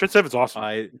Seven. Trent Seven's awesome.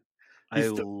 I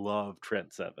love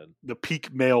Trent Seven. The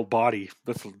peak male body.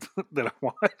 That's that I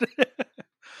want.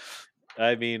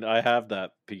 I mean, I have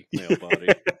that peak male body.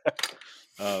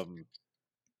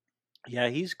 Yeah,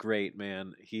 he's great,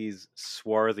 man. He's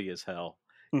swarthy as hell.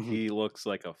 He looks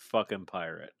like a fucking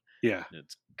pirate. Yeah. And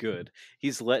it's good.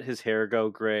 He's let his hair go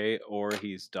gray or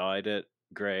he's dyed it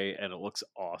gray and it looks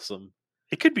awesome.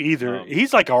 It could be either.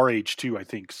 He's like our age too, I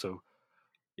think. So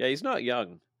yeah, he's not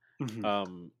young.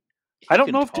 I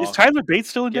don't know if is Tyler Bates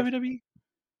still in WWE?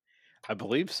 I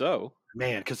believe so.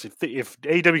 Man, because if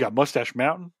AEW got Mustache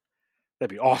Mountain, that'd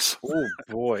be awesome. Oh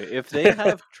boy, if they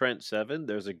have Trent Seven,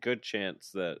 there's a good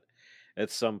chance that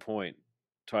at some point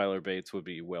Tyler Bates would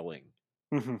be willing,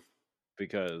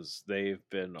 because they've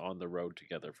been on the road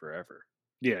together forever.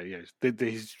 Yeah, yeah.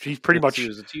 He's pretty since he much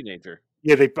was a teenager.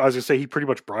 yeah. I was gonna say he pretty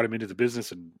much brought him into the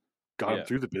business and got him Yeah,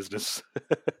 through the business.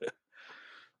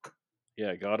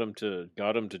 yeah, got him to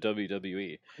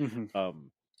WWE. Hmm.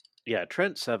 Um, yeah,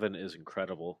 Trent Seven is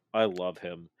incredible. I love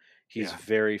him. He's Yeah.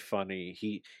 very funny.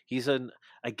 He's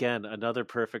again another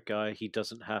perfect guy. He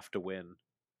doesn't have to win.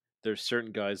 There's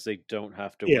certain guys they don't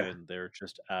have to Yeah. win. They're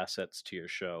just assets to your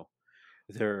show.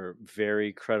 They're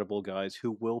very credible guys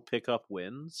who will pick up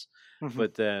wins, Hmm.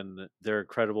 but then they're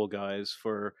credible guys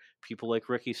for people like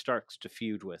Ricky Starks to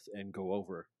feud with and go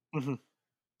over. Hmm.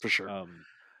 For sure. Um,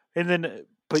 And then,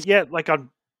 but yeah, like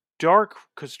on Dark,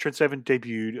 because Trent Seven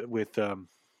debuted with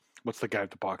what's the guy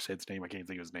with the box head's name? I can't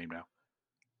think of his name now.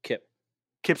 Kip.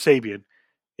 Kip Sabian.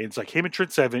 And it's like him and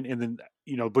Trent Seven, and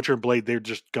then Butcher and Blade. They're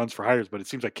just guns for hires, but it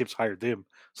seems like Kip's hired them,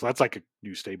 so that's like a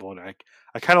new stable, and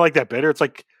I kind of like that better. It's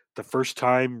like the first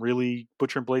time really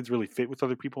Butcher and Blades really fit with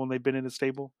other people when they've been in a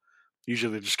stable.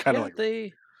 Usually they're just kind of Yeah,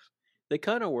 like they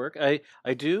kind of work. I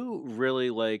do really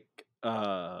like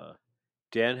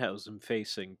Danhausen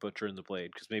facing Butcher and the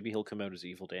Blade because maybe he'll come out as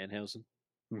evil Danhausen,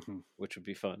 hmm. which would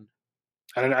be fun.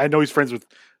 And I know he's friends with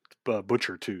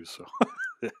Butcher too, so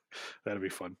that'd be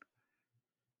fun.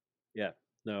 Yeah,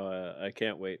 no, I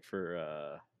can't wait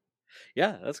for.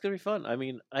 Yeah, that's gonna be fun. I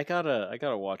mean, I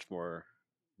gotta watch more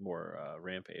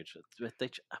Rampage.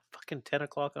 Fucking 10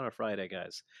 o'clock on a Friday,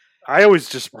 guys. I always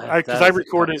just because That is a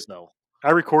tough sell. I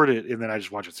record it and then I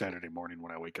just watch it Saturday morning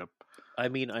when I wake up. I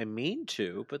mean, I mean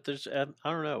to, but there's I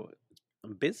don't know.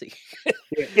 I'm busy.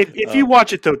 Yeah, if you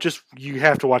watch it though, just you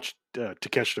have to watch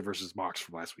Takeshita versus Mox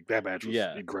from last week. That match was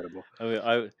Yeah, incredible. I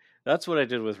mean, that's what I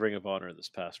did with Ring of Honor this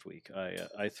past week.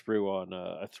 I threw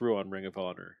on Ring of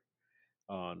Honor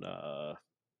on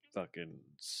fucking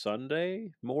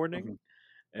Sunday morning,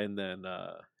 Hmm. and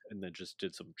then just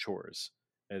did some chores.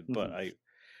 And, Hmm.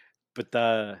 but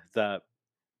that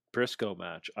Briscoe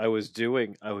match, I was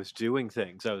doing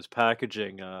things. I was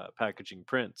packaging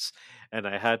prints, and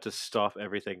I had to stop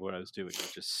everything what I was doing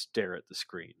and just stare at the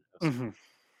screen. I was like, Hmm.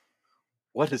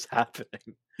 what is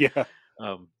happening? Yeah,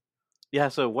 Um, yeah.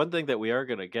 So one thing that we are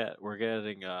gonna get, we're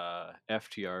getting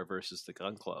FTR versus the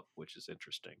Gun Club, which is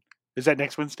interesting. is that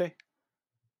next Wednesday?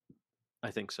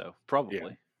 I think so. Yeah,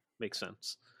 Probably makes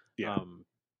sense. yeah. Um,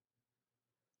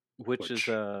 which is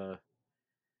Which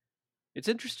it's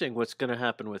interesting what's going to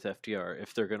happen with FTR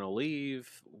if they're going to leave.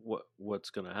 What's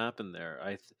going to happen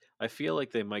there? I feel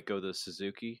like they might go the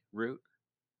Suzuki route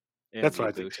and that's the what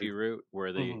I think too. Ibushi route,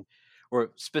 where Hmm.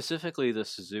 or specifically the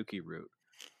Suzuki route,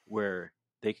 where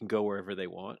they can go wherever they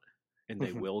want, and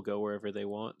they Hmm. will go wherever they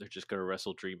want. They're just going to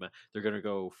wrestle dream. They're going to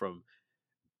go from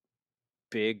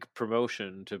big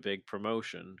promotion to big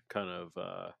promotion, kind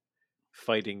of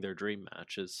fighting their dream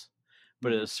matches.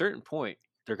 But at Hmm. a certain point,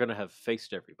 they're going to have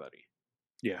faced everybody,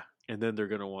 Yeah, and then they're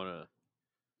going to want to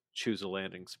choose a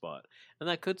landing spot, and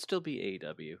that could still be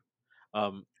AEW.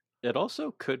 Um, it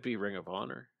also could be Ring of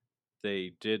Honor. They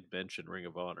did mention Ring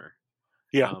of Honor.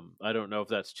 yeah. I don't know if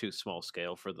that's too small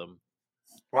scale for them.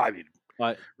 Well, I mean,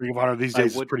 I Ring of Honor these I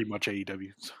days is would pretty much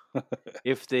AEW.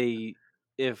 if they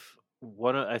if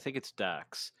I think it's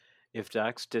Dax. If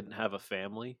Dax didn't have a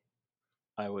family,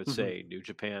 I would Hmm. say New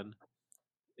Japan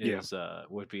Yeah, is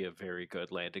would be a very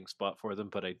good landing spot for them.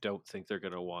 But I don't think they're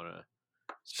going to want to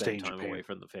stay spend in time Japan. away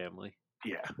from the family.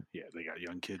 Yeah, yeah. They got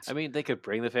young I kids. mean, they could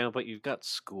bring the family, but you've got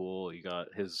school. You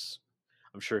got his.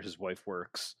 I'm sure his wife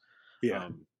works. Yeah,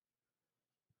 Um,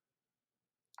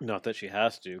 not that she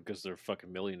has to, because they're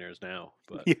fucking millionaires now.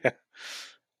 But yeah.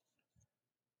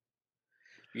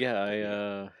 yeah, But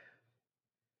yeah.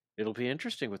 it'll be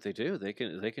interesting what they do. They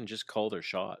can just call their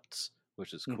shots,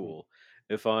 which is Hmm. cool.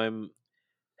 If I'm,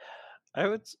 I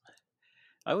would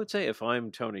I would say if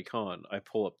I'm Tony Khan, I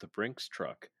pull up the Brinks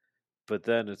truck. But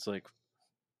then it's like,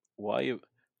 why you?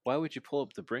 Why would you pull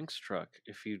up the Brinks truck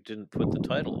if you didn't put the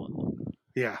title on them?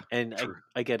 Yeah, And true.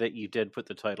 I get it, you did put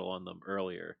the title on them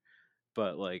earlier,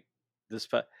 but like this,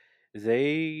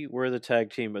 they were the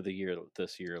tag team of the year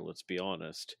this year. Let's be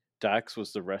honest. Dax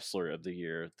was the wrestler of the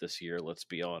year this year. Let's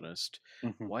be honest.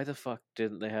 Hmm. Why the fuck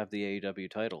didn't they have the AEW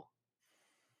title?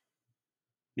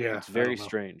 Yeah, It's I very don't know.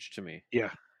 strange to me.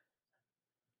 Yeah.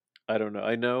 I don't know.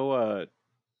 I know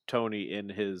Tony in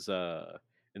his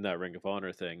in that Ring of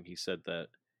Honor thing, he said that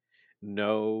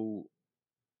no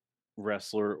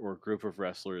wrestler or group of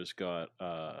wrestlers got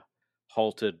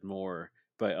halted more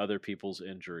by other people's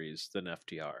injuries than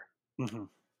FTR. Hmm.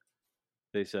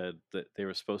 They said that they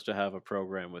were supposed to have a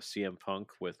program with CM Punk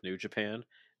with New Japan.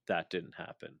 That didn't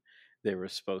happen. They were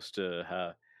supposed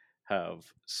to have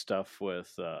stuff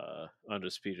with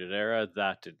Undisputed Era.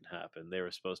 That didn't happen. They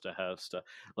were supposed to have stuff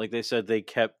like they said they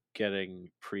kept getting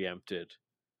preempted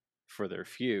for their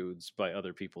feuds by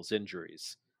other people's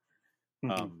injuries.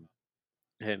 Mhm.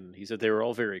 And he said they were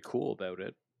all very cool about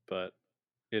it, but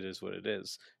it is what it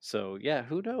is. So yeah,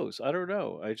 who knows? I don't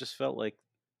know. I just felt like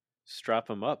strap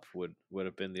him up would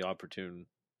have been the opportune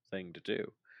thing to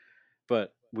do.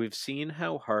 But we've seen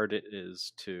how hard it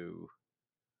is to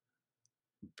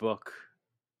book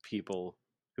people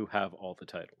who have all the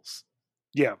titles.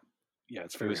 Yeah,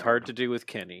 it's It very was hard to do with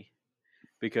Kenny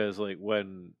because like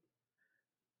when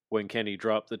Kenny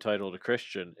dropped the title to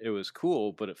Christian, it was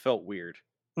cool, but it felt weird.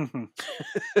 Mhm.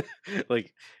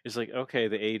 Like it's like, okay,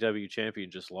 the AEW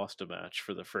champion just lost a match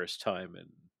for the first time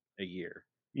in a year,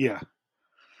 Yeah,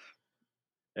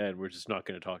 and we're just not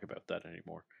going to talk about that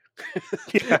anymore.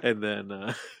 yeah,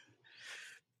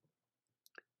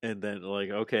 and then like,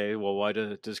 okay, well, why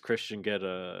does Christian get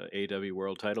a AEW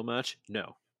world title match?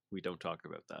 No, we don't talk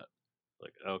about that.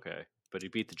 Like, okay, but he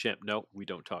beat the champ. No, we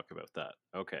don't talk about that.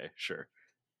 Okay, sure.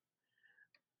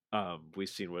 We've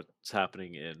seen what's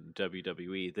happening in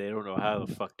WWE. They don't know how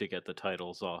the fuck to get the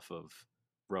titles off of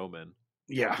Roman.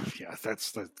 yeah.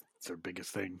 That's their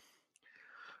biggest thing.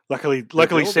 Luckily, They're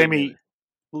building it.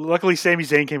 Sami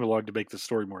Zayn came along to make the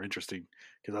story more interesting.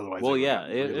 Because otherwise, Well, it would yeah, have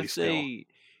been really stale.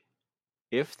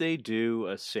 if they do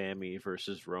a Sammy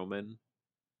versus Roman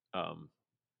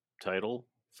title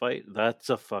fight, that's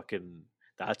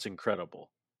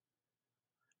incredible.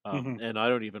 Mhm. And I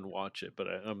don't even watch it, but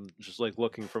I'm just like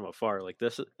looking from afar. Like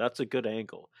that's a good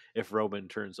angle if Roman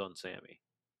turns on Sammy,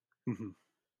 Mhm.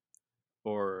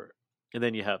 or and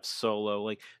then you have Solo.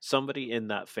 Like somebody in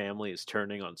that family is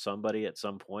turning on somebody at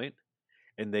some point,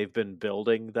 and they've been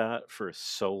building that for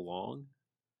so long,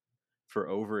 for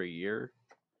over a year,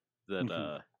 that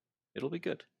Mhm. it'll be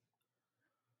good.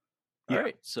 All Yeah,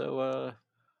 right, so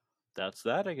that's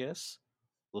that, I guess.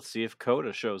 Let's see if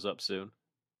Coda shows up soon.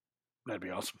 that'd be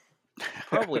awesome.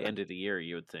 Probably end of the year,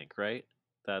 you would think, right?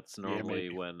 That's Yeah, normally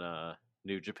maybe. when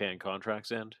New Japan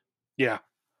contracts end. Yeah.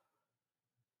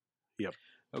 Yep.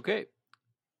 Okay,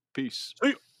 peace. See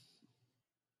you.